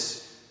it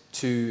is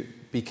to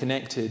be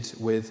connected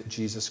with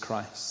Jesus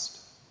Christ.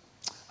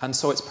 And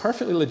so it's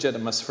perfectly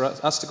legitimate for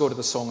us to go to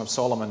the Song of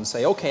Solomon and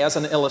say, okay, as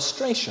an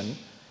illustration,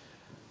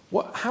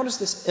 how does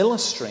this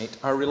illustrate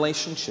our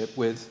relationship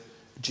with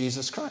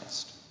Jesus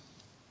Christ?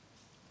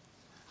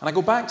 And I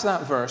go back to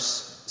that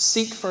verse,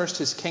 seek first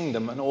his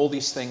kingdom and all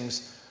these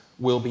things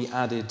will be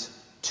added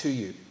to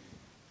you.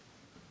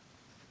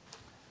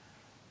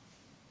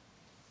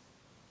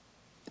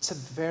 It's a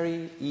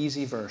very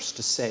easy verse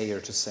to say or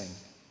to sing.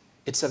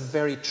 It's a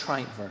very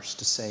trite verse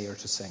to say or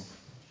to sing.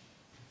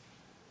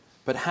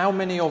 But how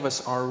many of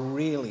us are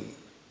really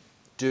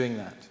doing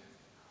that?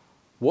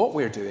 What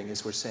we're doing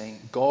is we're saying,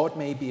 God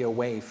may be a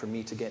way for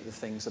me to get the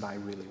things that I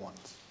really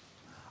want.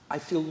 I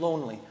feel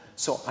lonely,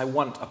 so I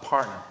want a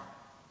partner.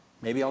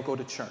 Maybe I'll go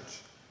to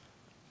church.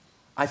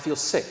 I feel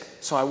sick,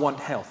 so I want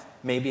health.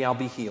 Maybe I'll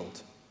be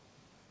healed.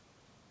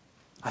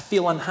 I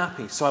feel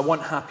unhappy, so I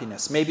want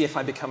happiness. Maybe if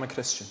I become a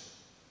Christian.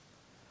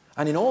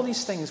 And in all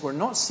these things, we're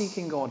not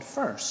seeking God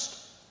first.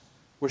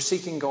 We're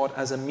seeking God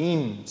as a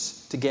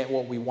means to get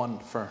what we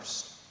want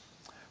first.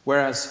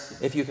 Whereas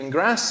if you can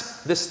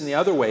grasp this in the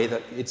other way,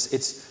 that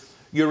it's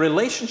your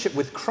relationship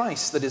with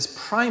Christ that is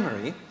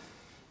primary,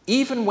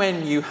 even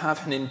when you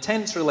have an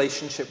intense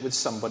relationship with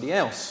somebody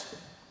else.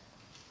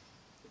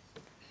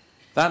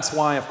 That's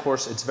why, of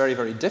course, it's very,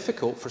 very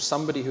difficult for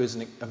somebody who is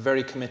a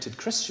very committed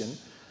Christian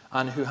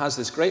and who has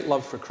this great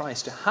love for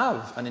Christ to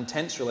have an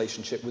intense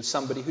relationship with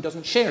somebody who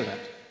doesn't share that.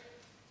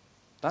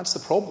 That's the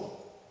problem.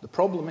 The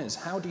problem is,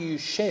 how do you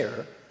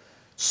share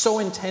so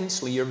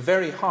intensely your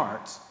very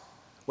heart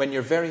when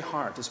your very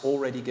heart is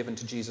already given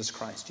to Jesus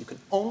Christ? You can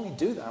only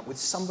do that with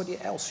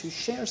somebody else who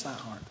shares that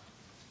heart.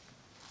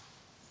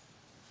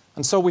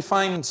 And so we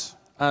find,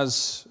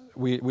 as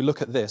we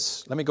look at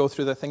this, let me go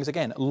through the things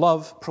again.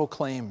 Love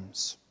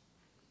proclaims.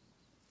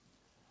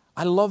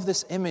 I love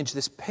this image,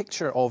 this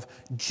picture of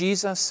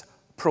Jesus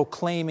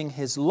proclaiming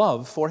his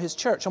love for his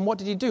church. And what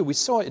did he do? We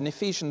saw it in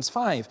Ephesians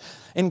 5.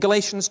 In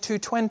Galatians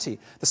 2:20,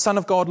 the Son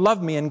of God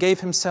loved me and gave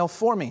himself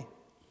for me.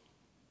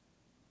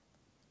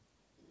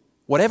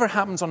 Whatever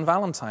happens on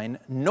Valentine,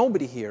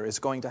 nobody here is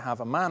going to have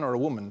a man or a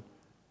woman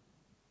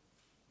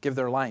give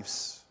their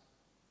lives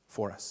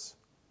for us.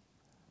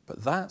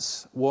 But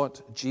that's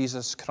what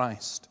Jesus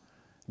Christ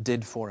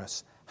did for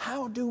us.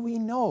 How do we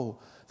know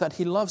that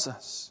he loves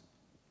us?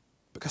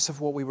 Because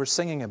of what we were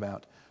singing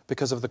about,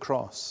 because of the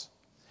cross.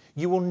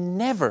 You will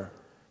never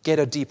get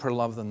a deeper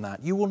love than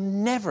that. You will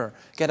never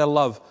get a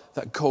love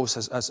that goes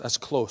as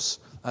close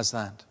as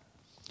that.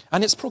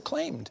 And it's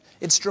proclaimed.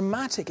 It's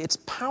dramatic. It's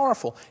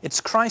powerful. It's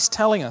Christ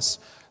telling us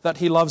that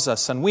he loves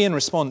us. And we, in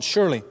response,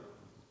 surely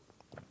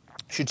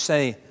should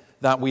say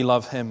that we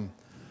love him.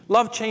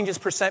 Love changes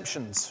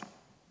perceptions.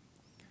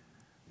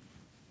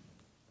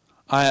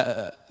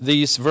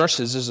 These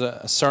verses is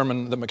a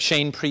sermon that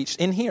McShane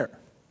preached in here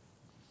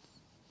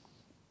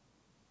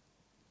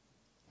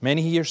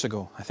many years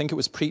ago. I think it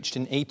was preached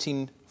in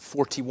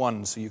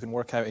 1841, so you can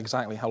work out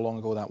exactly how long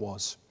ago that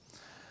was.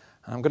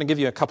 And I'm going to give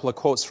you a couple of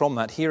quotes from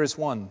that. Here is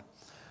one.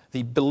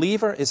 The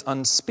believer is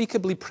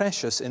unspeakably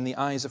precious in the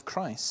eyes of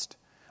Christ,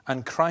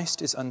 and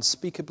Christ is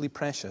unspeakably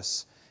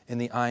precious in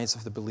the eyes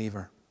of the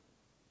believer.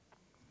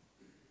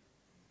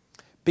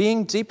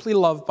 Being deeply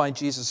loved by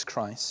Jesus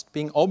Christ,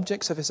 being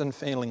objects of his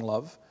unfailing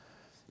love,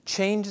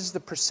 changes the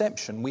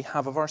perception we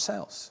have of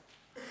ourselves.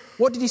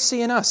 What did he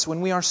see in us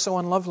when we are so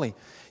unlovely?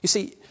 You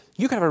see,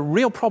 you could have a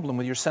real problem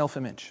with your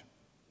self-image.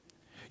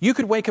 You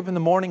could wake up in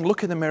the morning,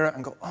 look in the mirror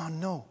and go, oh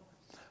no.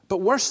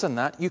 But worse than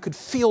that, you could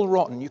feel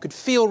rotten. You could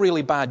feel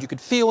really bad. You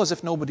could feel as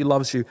if nobody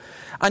loves you.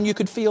 And you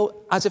could feel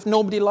as if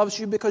nobody loves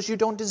you because you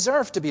don't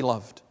deserve to be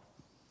loved.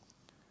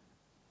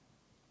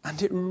 And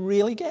it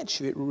really gets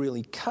you. It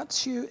really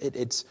cuts you.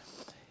 It's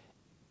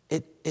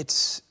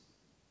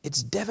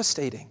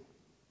devastating.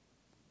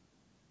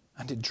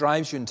 And it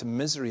drives you into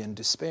misery and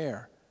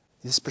despair.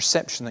 This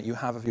perception that you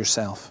have of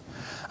yourself.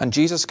 And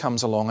Jesus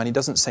comes along and he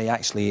doesn't say,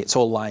 actually, it's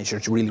all lies, you're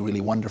really,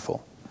 really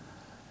wonderful.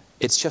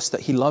 It's just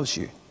that he loves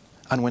you.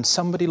 And when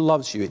somebody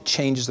loves you, it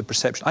changes the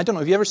perception. I don't know,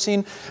 have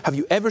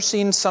you ever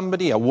seen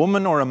somebody, a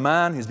woman or a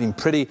man, who's been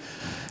pretty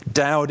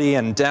dowdy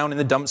and down in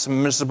the dumps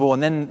and miserable,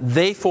 and then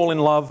they fall in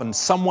love and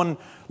someone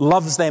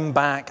loves them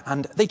back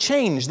and they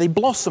change, they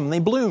blossom, they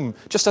bloom,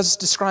 just as it's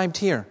described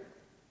here.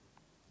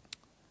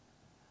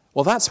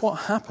 Well, that's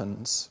what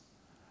happens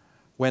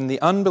when the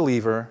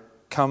unbeliever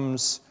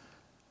comes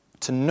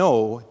to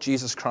know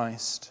Jesus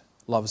Christ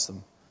loves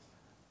them.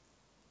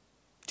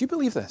 Do you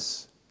believe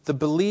this? The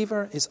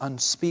believer is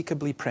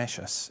unspeakably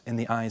precious in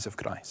the eyes of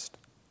Christ.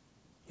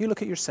 You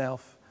look at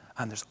yourself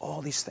and there's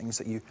all these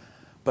things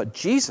but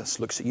Jesus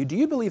looks at you. Do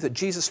you believe that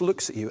Jesus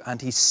looks at you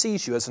and he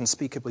sees you as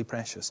unspeakably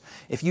precious?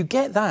 If you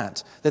get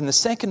that, then the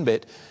second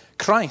bit,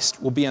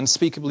 Christ will be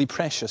unspeakably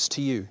precious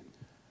to you.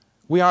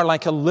 We are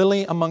like a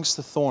lily amongst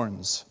the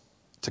thorns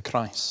to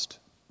Christ.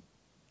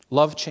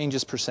 Love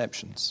changes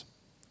perceptions.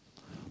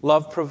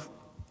 Love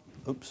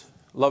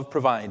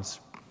provides.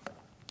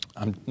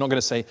 I'm not going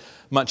to say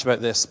much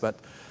about this, but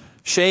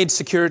shade,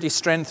 security,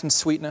 strength, and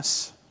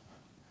sweetness.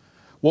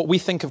 what we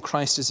think of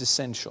Christ is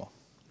essential.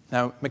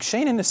 Now,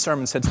 McShane in his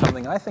sermon said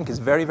something I think is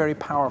very, very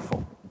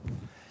powerful.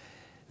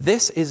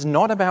 This is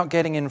not about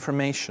getting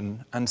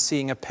information and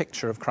seeing a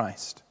picture of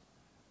Christ.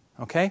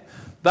 Okay?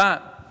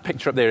 That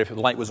picture up there, if the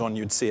light was on,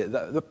 you'd see it.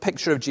 The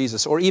picture of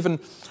Jesus. Or even,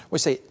 we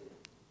say,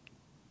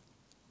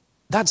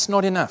 that's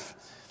not enough.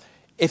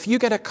 If you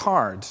get a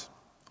card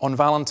on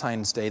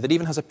Valentine's Day that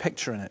even has a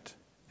picture in it,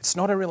 it's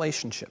not a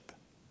relationship.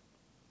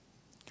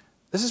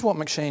 This is what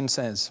McShane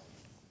says.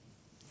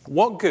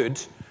 What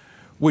good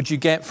would you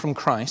get from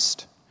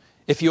Christ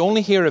if you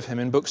only hear of him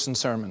in books and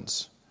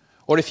sermons?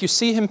 Or if you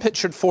see him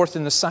pictured forth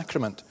in the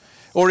sacrament?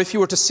 Or if you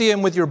were to see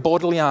him with your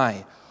bodily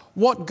eye?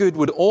 What good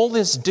would all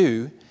this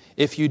do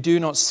if you do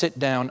not sit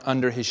down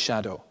under his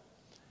shadow?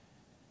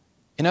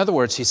 In other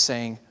words, he's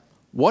saying,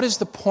 what is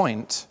the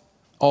point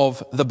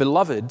of the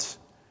beloved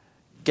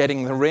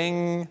getting the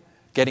ring,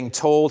 getting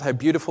told how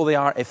beautiful they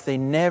are, if they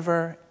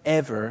never,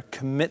 ever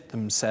commit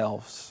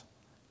themselves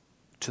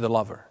to the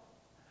lover?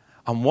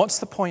 And what's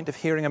the point of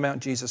hearing about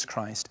Jesus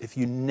Christ if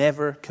you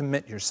never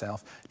commit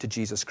yourself to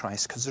Jesus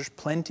Christ? Because there's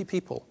plenty of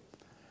people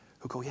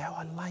who go, yeah,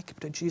 I like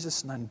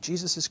Jesus, and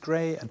Jesus is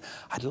great, and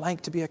I'd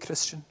like to be a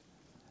Christian.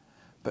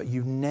 But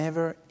you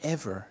never,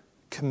 ever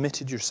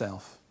committed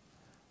yourself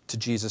to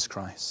Jesus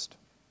Christ.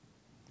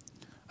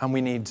 And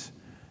we need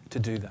to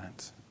do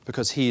that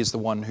because he is the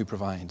one who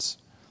provides.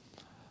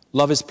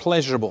 Love is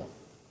pleasurable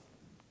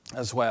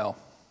as well.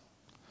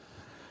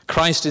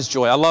 Christ is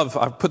joy.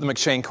 I've put the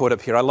McShane quote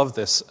up here. I love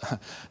this.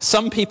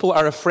 Some people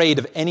are afraid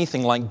of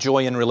anything like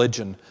joy in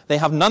religion. They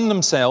have none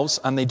themselves,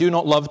 and they do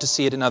not love to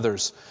see it in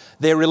others.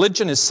 Their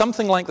religion is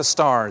something like the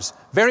stars,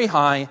 very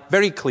high,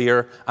 very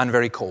clear, and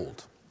very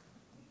cold.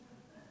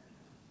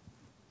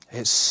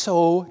 It's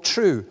so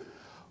true.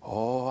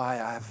 Oh, I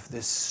have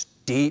this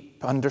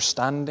deep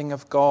understanding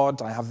of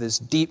God. I have this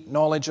deep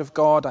knowledge of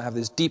God. I have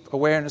this deep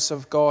awareness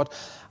of God.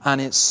 And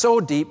it's so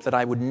deep that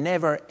I would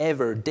never,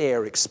 ever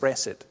dare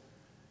express it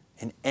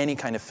in any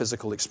kind of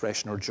physical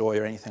expression or joy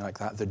or anything like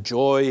that. The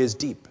joy is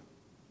deep.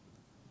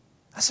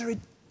 That's a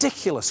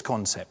ridiculous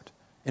concept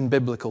in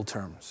biblical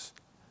terms.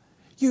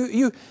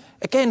 You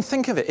again,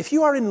 think of it. If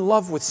you are in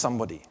love with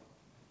somebody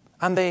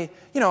and they,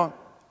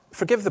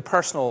 forgive the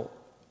personal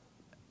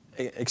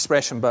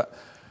expression, but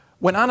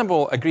when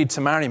Annabelle agreed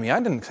to marry me,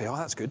 I didn't say, oh,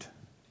 that's good.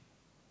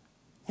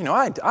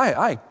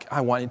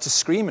 I wanted to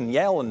scream and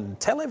yell and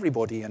tell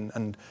everybody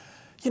and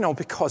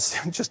because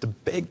it's just a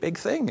big, big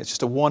thing. It's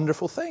just a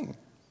wonderful thing.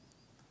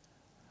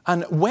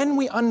 And when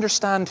we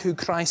understand who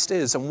Christ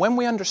is and when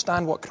we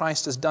understand what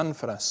Christ has done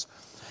for us,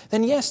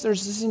 then yes,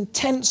 there's this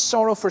intense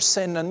sorrow for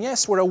sin, and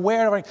yes, we're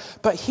aware of it,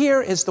 but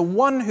here is the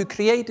one who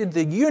created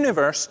the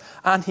universe,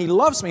 and he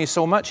loves me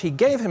so much, he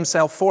gave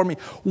himself for me.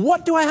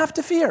 What do I have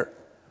to fear?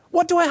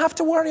 What do I have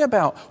to worry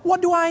about?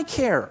 What do I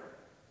care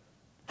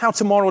how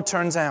tomorrow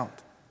turns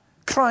out?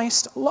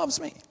 Christ loves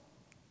me.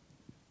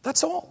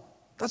 That's all.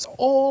 That's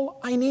all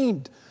I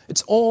need.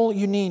 It's all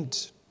you need.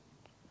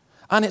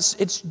 And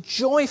it's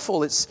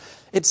joyful, it's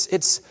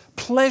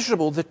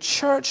pleasurable. The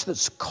church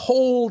that's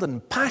cold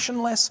and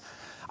passionless,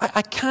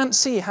 I can't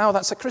see how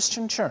that's a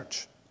Christian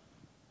church.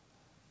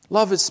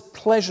 Love is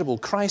pleasurable.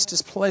 Christ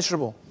is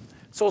pleasurable.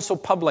 It's also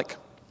public.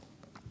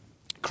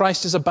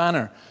 Christ is a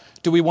banner.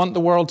 Do we want the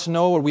world to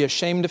know? Are we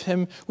ashamed of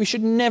him? We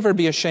should never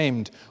be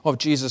ashamed of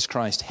Jesus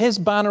Christ. His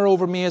banner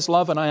over me is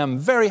love, and I am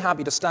very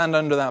happy to stand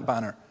under that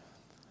banner.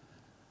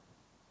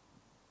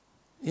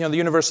 The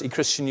University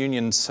Christian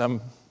Unions,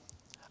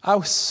 I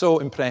was so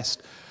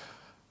impressed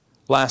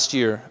last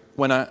year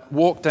when I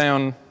walked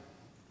down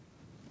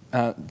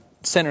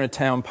centre of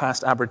town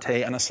past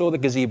Abertay and I saw the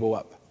gazebo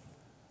up.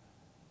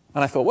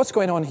 And I thought, what's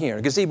going on here?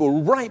 A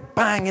gazebo right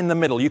bang in the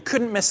middle. You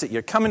couldn't miss it.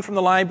 You're coming from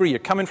the library, you're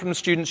coming from the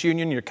Students'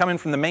 Union, you're coming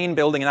from the main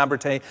building in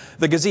Abertay.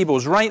 The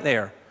gazebo's right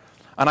there.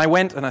 And I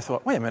went and I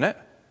thought, wait a minute,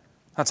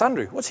 that's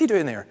Andrew. What's he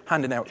doing there?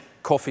 Handing out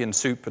coffee and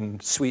soup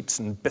and sweets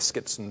and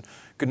biscuits and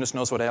goodness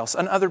knows what else.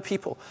 And other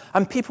people.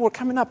 And people were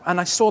coming up. And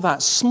I saw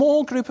that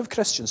small group of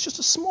Christians, just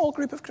a small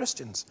group of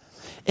Christians,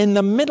 in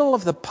the middle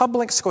of the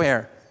public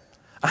square.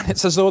 And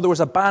it's as though there was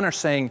a banner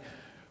saying,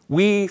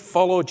 we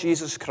follow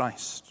Jesus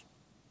Christ.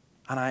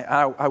 And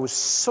I was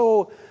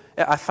so,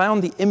 I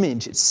found the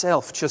image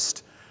itself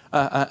just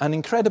an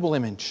incredible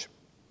image.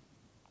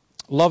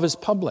 Love is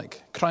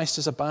public. Christ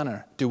is a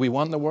banner. Do we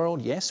want the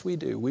world? Yes, we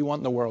do. We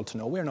want the world to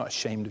know we're not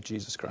ashamed of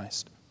Jesus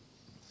Christ.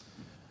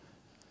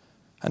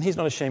 And he's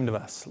not ashamed of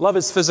us. Love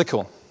is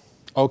physical.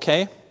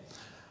 Okay.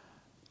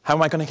 How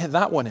am I going to get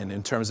that one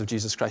in terms of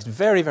Jesus Christ?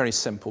 Very, very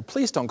simple.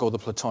 Please don't go the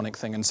Platonic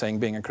thing and saying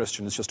being a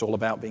Christian is just all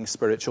about being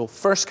spiritual.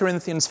 1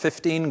 Corinthians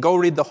 15, go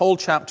read the whole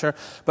chapter,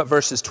 but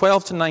verses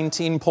 12 to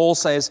 19, Paul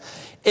says,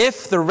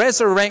 if the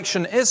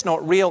resurrection is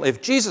not real,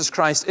 if Jesus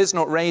Christ is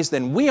not raised,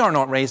 then we are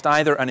not raised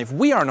either, and if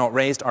we are not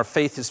raised, our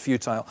faith is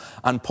futile.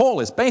 And Paul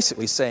is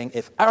basically saying,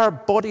 if our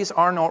bodies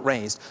are not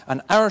raised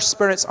and our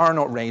spirits are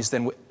not raised,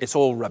 then it's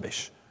all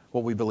rubbish,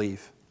 what we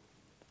believe.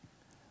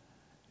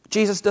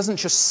 Jesus doesn't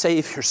just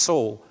save your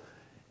soul.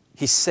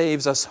 He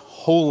saves us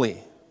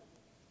wholly.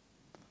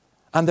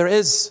 And there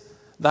is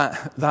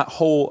that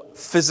whole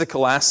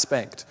physical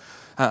aspect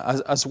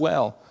as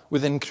well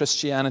within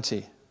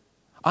Christianity.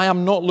 I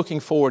am not looking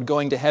forward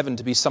going to heaven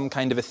to be some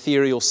kind of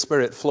ethereal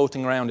spirit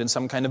floating around in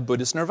some kind of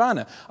Buddhist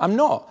nirvana. I'm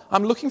not.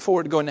 I'm looking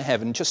forward to going to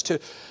heaven just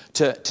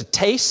to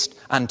taste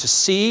and to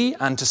see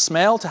and to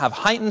smell, to have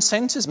heightened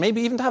senses,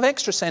 maybe even to have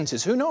extra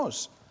senses. Who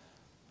knows?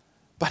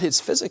 But it's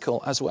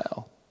physical as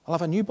well. I'll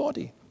have a new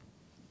body.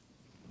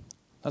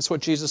 That's what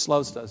Jesus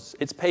loves us.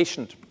 It's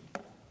patient.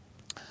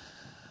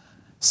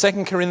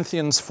 2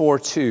 Corinthians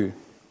 4:2.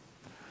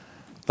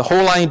 The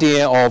whole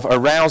idea of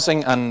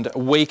arousing and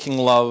waking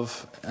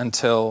love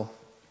until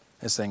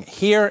his thing.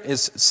 Here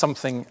is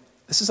something,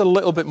 this is a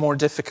little bit more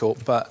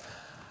difficult, but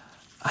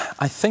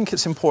I think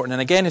it's important.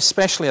 And again,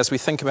 especially as we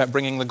think about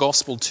bringing the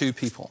gospel to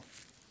people.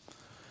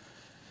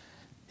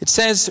 It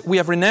says, we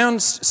have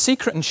renounced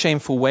secret and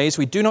shameful ways.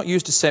 We do not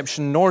use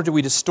deception, nor do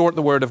we distort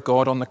the word of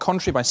God. On the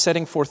contrary, by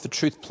setting forth the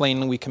truth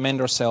plainly, we commend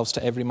ourselves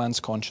to every man's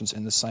conscience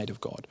in the sight of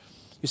God.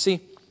 You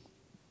see,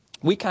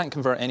 we can't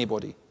convert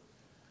anybody.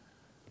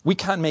 We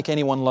can't make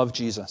anyone love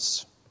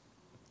Jesus.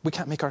 We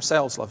can't make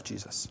ourselves love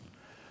Jesus.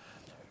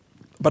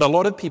 But a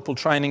lot of people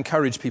try and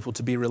encourage people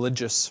to be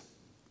religious,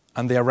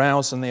 and they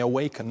arouse and they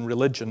awaken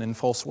religion in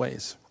false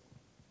ways.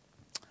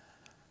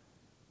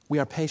 We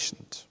are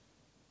patient.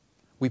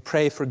 We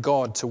pray for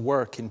God to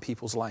work in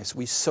people's lives.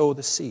 We sow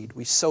the seed.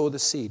 We sow the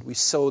seed. We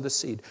sow the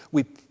seed.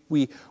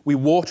 We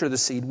water the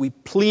seed. We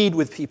plead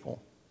with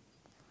people,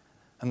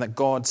 and that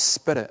God's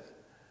Spirit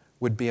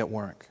would be at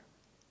work.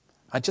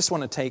 I just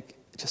want to take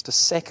just a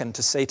second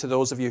to say to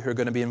those of you who are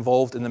going to be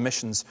involved in the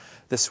missions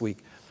this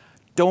week,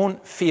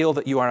 don't feel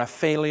that you are a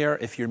failure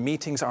if your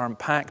meetings aren't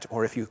packed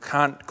or if you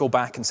can't go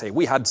back and say,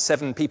 we had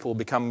 7 people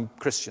become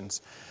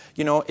Christians.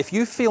 You know, if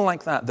you feel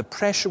like that, the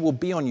pressure will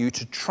be on you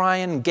to try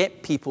and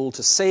get people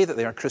to say that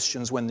they are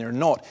Christians when they're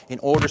not, in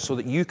order so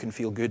that you can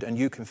feel good and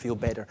you can feel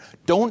better.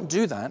 Don't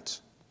do that.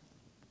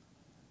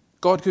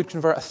 God could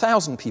convert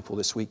 1,000 people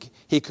this week.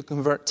 He could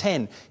convert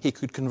 10. He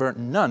could convert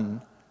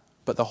none.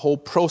 But the whole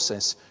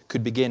process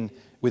could begin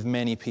with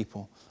many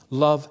people.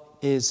 Love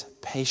is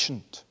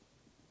patient.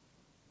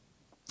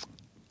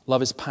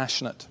 Love is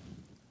passionate.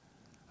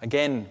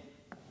 Again,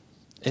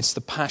 it's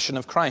the passion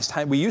of Christ.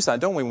 We use that,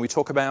 don't we, when we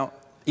talk about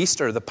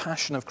Easter, the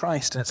passion of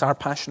Christ, and it's our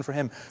passion for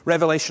him.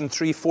 Revelation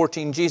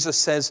 3:14, Jesus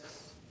says,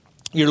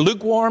 you're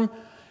lukewarm,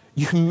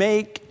 you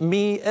make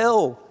me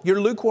ill.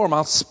 You're lukewarm,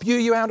 I'll spew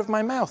you out of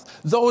my mouth.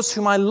 Those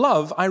whom I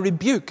love, I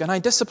rebuke and I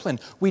discipline.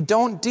 We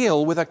don't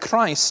deal with a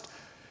Christ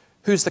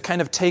who's the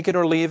kind of take it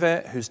or leave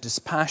it, who's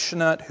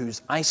dispassionate,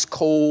 who's ice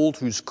cold,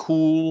 who's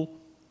cool.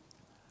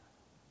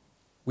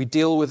 We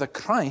deal with a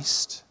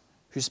Christ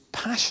who's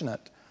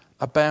passionate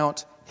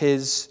about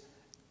his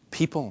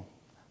people.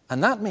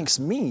 And that makes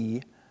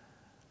me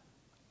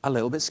a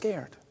little bit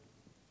scared.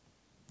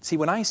 See,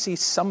 when I see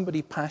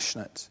somebody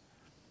passionate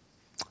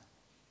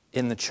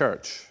in the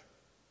church,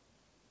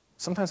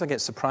 sometimes I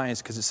get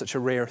surprised because it's such a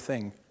rare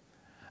thing.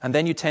 And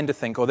then you tend to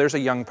think, oh, there's a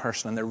young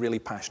person and they're really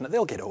passionate.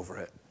 They'll get over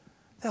it.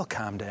 They'll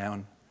calm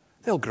down.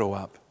 They'll grow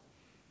up.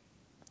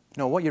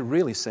 No, what you're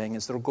really saying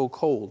is they'll go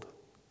cold.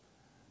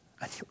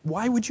 And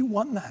why would you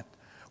want that?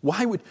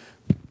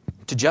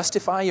 To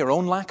justify your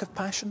own lack of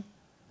passion?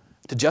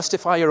 To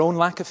justify your own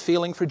lack of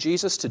feeling for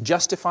Jesus? To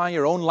justify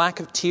your own lack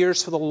of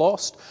tears for the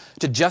lost?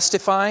 To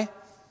justify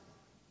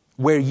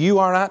where you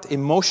are at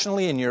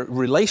emotionally in your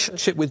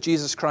relationship with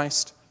Jesus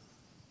Christ?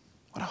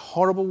 What a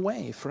horrible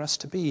way for us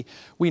to be.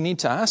 We need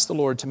to ask the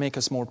Lord to make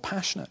us more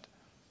passionate,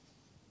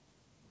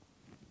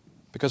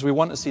 because we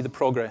want to see the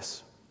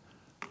progress.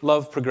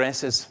 Love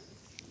progresses.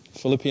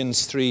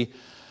 Philippians 3,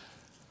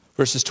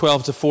 verses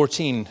 12 to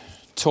 14,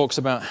 talks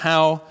about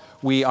how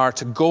we are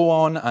to go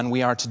on and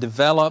we are to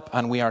develop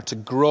and we are to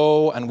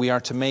grow and we are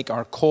to make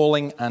our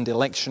calling and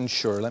election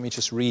sure. Let me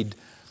just read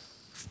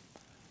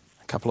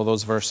a couple of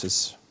those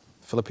verses.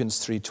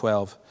 Philippians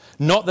 3:12.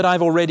 Not that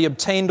I've already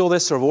obtained all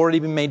this or have already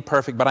been made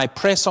perfect, but I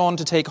press on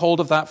to take hold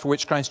of that for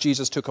which Christ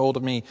Jesus took hold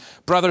of me.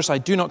 Brothers, I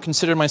do not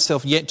consider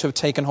myself yet to have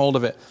taken hold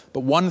of it.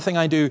 But one thing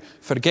I do,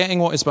 forgetting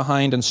what is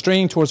behind and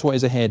straining towards what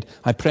is ahead,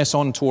 I press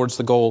on towards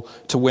the goal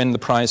to win the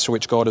prize for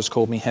which God has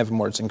called me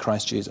heavenwards in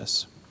Christ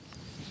Jesus.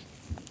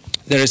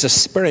 There is a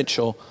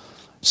spiritual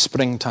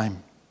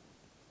springtime.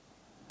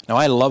 Now,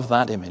 I love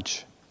that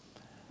image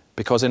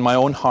because in my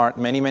own heart,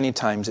 many, many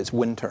times, it's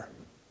winter.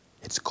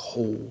 It's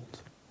cold.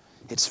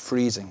 It's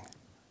freezing.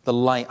 The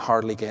light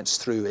hardly gets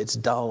through. It's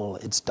dull.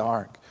 It's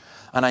dark.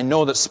 And I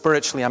know that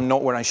spiritually I'm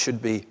not where I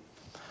should be.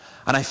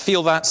 And I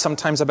feel that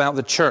sometimes about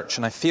the church,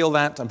 and I feel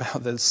that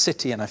about the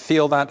city, and I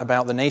feel that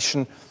about the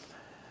nation.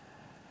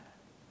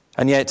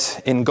 And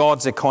yet, in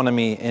God's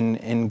economy,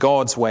 in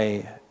God's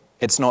way,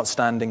 it's not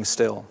standing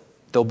still.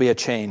 There'll be a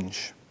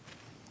change.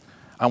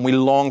 And we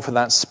long for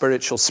that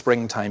spiritual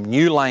springtime,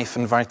 new life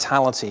and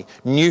vitality,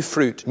 new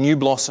fruit, new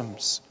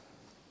blossoms.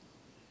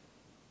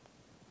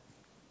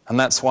 And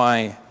that's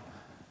why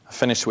I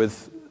finish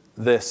with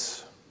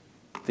this,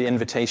 the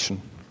invitation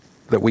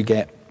that we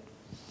get.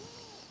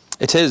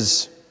 It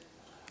is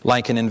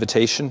like an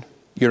invitation.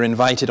 You're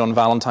invited on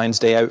Valentine's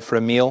Day out for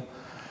a meal.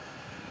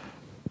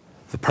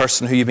 the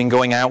person who you've been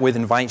going out with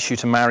invites you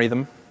to marry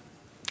them,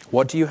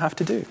 what do you have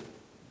to do?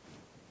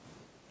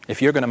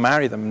 If you're going to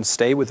marry them and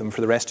stay with them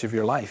for the rest of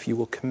your life, you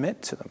will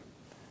commit to them.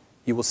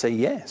 You will say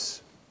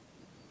yes.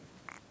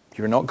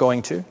 You're not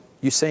going to,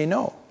 you say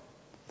no.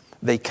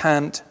 They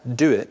can't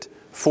do it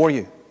for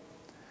you.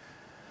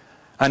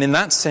 And in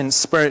that sense,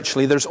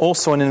 spiritually, there's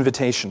also an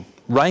invitation.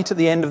 Right at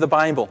the end of the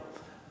Bible,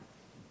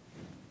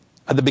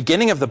 at the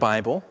beginning of the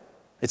Bible,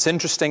 it's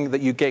interesting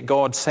that you get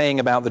God saying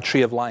about the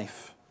tree of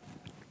life,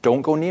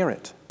 don't go near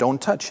it,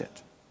 don't touch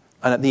it.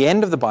 And at the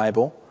end of the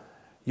Bible,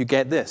 you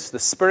get this, the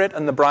Spirit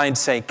and the bride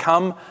say,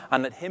 come,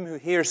 and let him who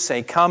hears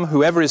say, come.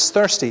 Whoever is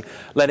thirsty,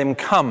 let him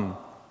come,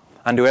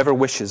 and whoever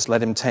wishes,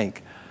 let him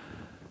take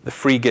the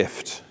free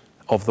gift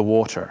of the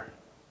water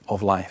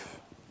of life.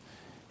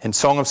 In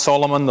Song of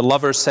Solomon, the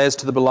lover says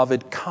to the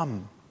beloved,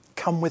 come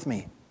with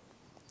me.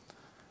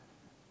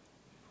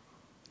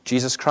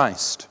 Jesus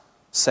Christ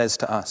says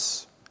to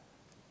us,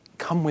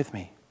 come with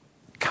me,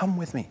 come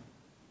with me.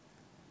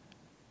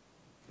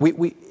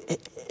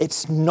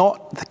 It's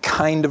not the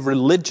kind of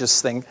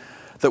religious thing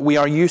that we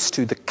are used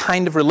to. The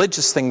kind of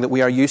religious thing that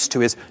we are used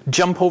to is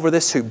jump over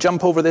this hoop,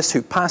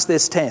 pass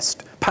this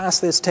test.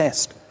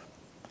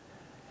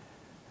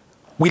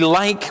 We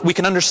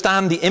can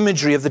understand the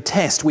imagery of the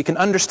test. We can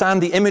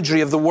understand the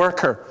imagery of the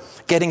worker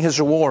getting his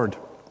reward.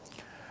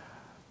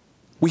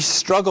 We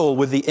struggle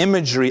with the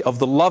imagery of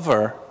the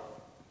lover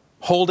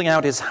holding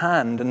out his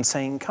hand and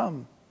saying,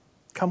 come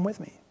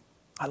with me.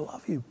 I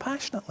love you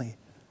passionately.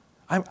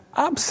 I'm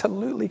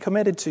absolutely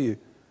committed to you.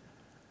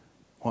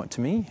 What,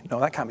 to me?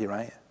 No, that can't be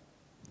right.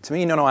 To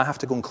me, no, I have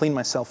to go and clean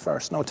myself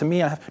first. No, to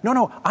me,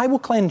 I will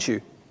cleanse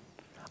you.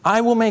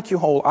 I will make you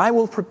whole. I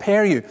will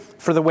prepare you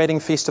for the wedding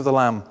feast of the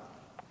Lamb.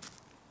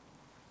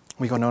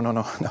 We go, no,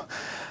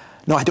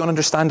 I don't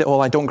understand it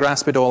all. I don't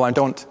grasp it all. I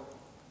don't.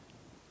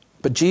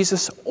 But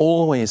Jesus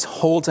always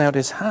holds out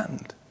his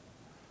hand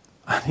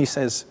and he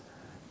says,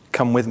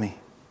 come with me.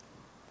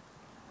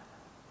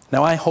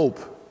 Now, I hope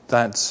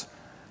that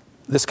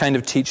this kind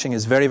of teaching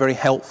is very, very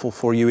helpful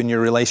for you in your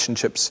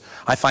relationships.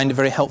 I find it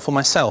very helpful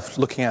myself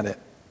looking at it.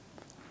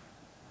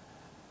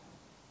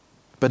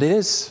 But it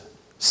is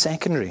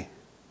secondary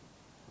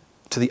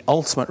to the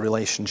ultimate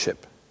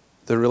relationship,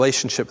 the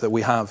relationship that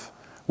we have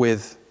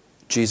with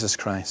Jesus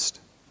Christ.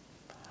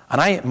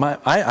 And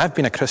I've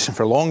been a Christian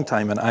for a long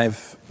time, and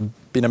I've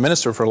been a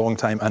minister for a long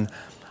time, and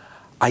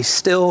I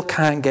still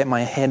can't get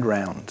my head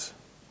round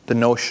the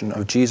notion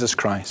of Jesus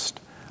Christ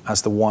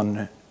as the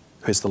one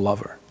who is the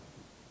lover.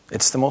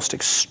 It's the most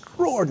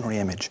extraordinary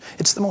image.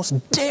 It's the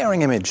most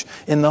daring image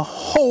in the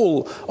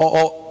whole,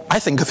 I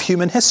think, of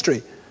human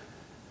history.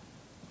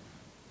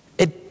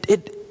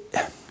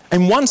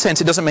 In one sense,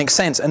 it doesn't make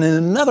sense, and in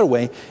another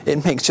way,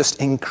 it makes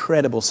just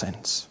incredible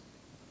sense.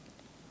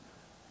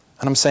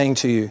 And I'm saying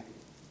to you,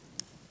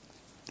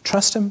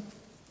 trust him,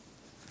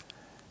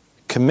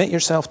 commit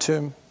yourself to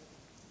him,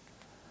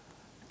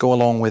 go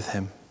along with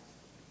him.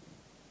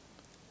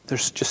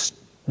 There's just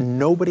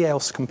nobody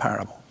else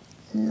comparable.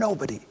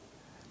 Nobody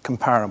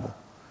comparable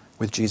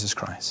with Jesus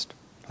Christ.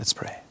 Let's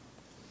pray.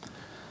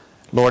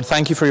 Lord,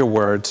 thank you for your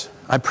word.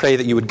 I pray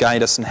that you would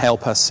guide us and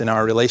help us in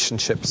our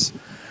relationships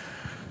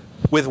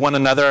with one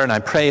another. And I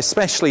pray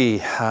especially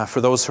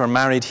for those who are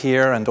married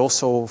here, and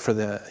also for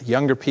the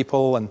younger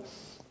people and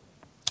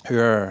who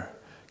are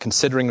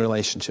considering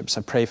relationships.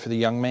 I pray for the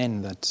young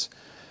men that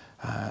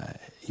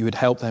you would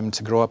help them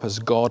to grow up as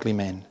godly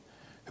men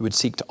who would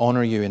seek to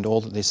honor you in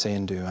all that they say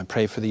and do. I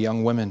pray for the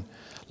young women,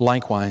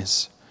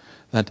 likewise,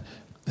 that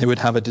they would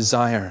have a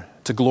desire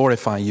to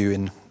glorify you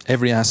in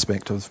every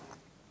aspect of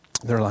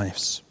their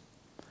lives.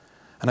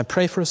 And I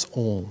pray for us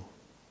all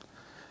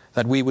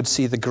that we would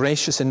see the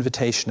gracious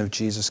invitation of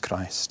Jesus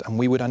Christ, and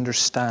we would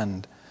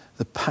understand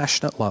the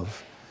passionate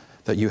love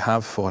that you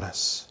have for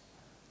us.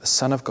 The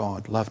Son of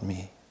God loved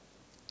me,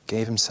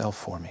 gave himself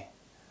for me.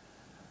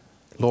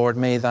 Lord,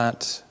 may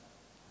that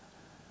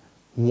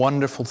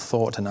wonderful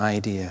thought and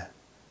idea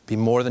be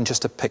more than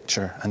just a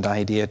picture and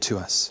idea to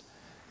us.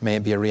 May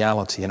it be a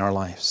reality in our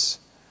lives.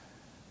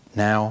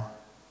 Now,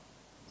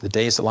 the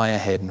days that lie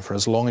ahead, and for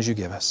as long as you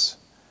give us.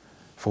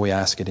 For we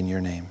ask it in your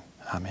name.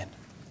 Amen.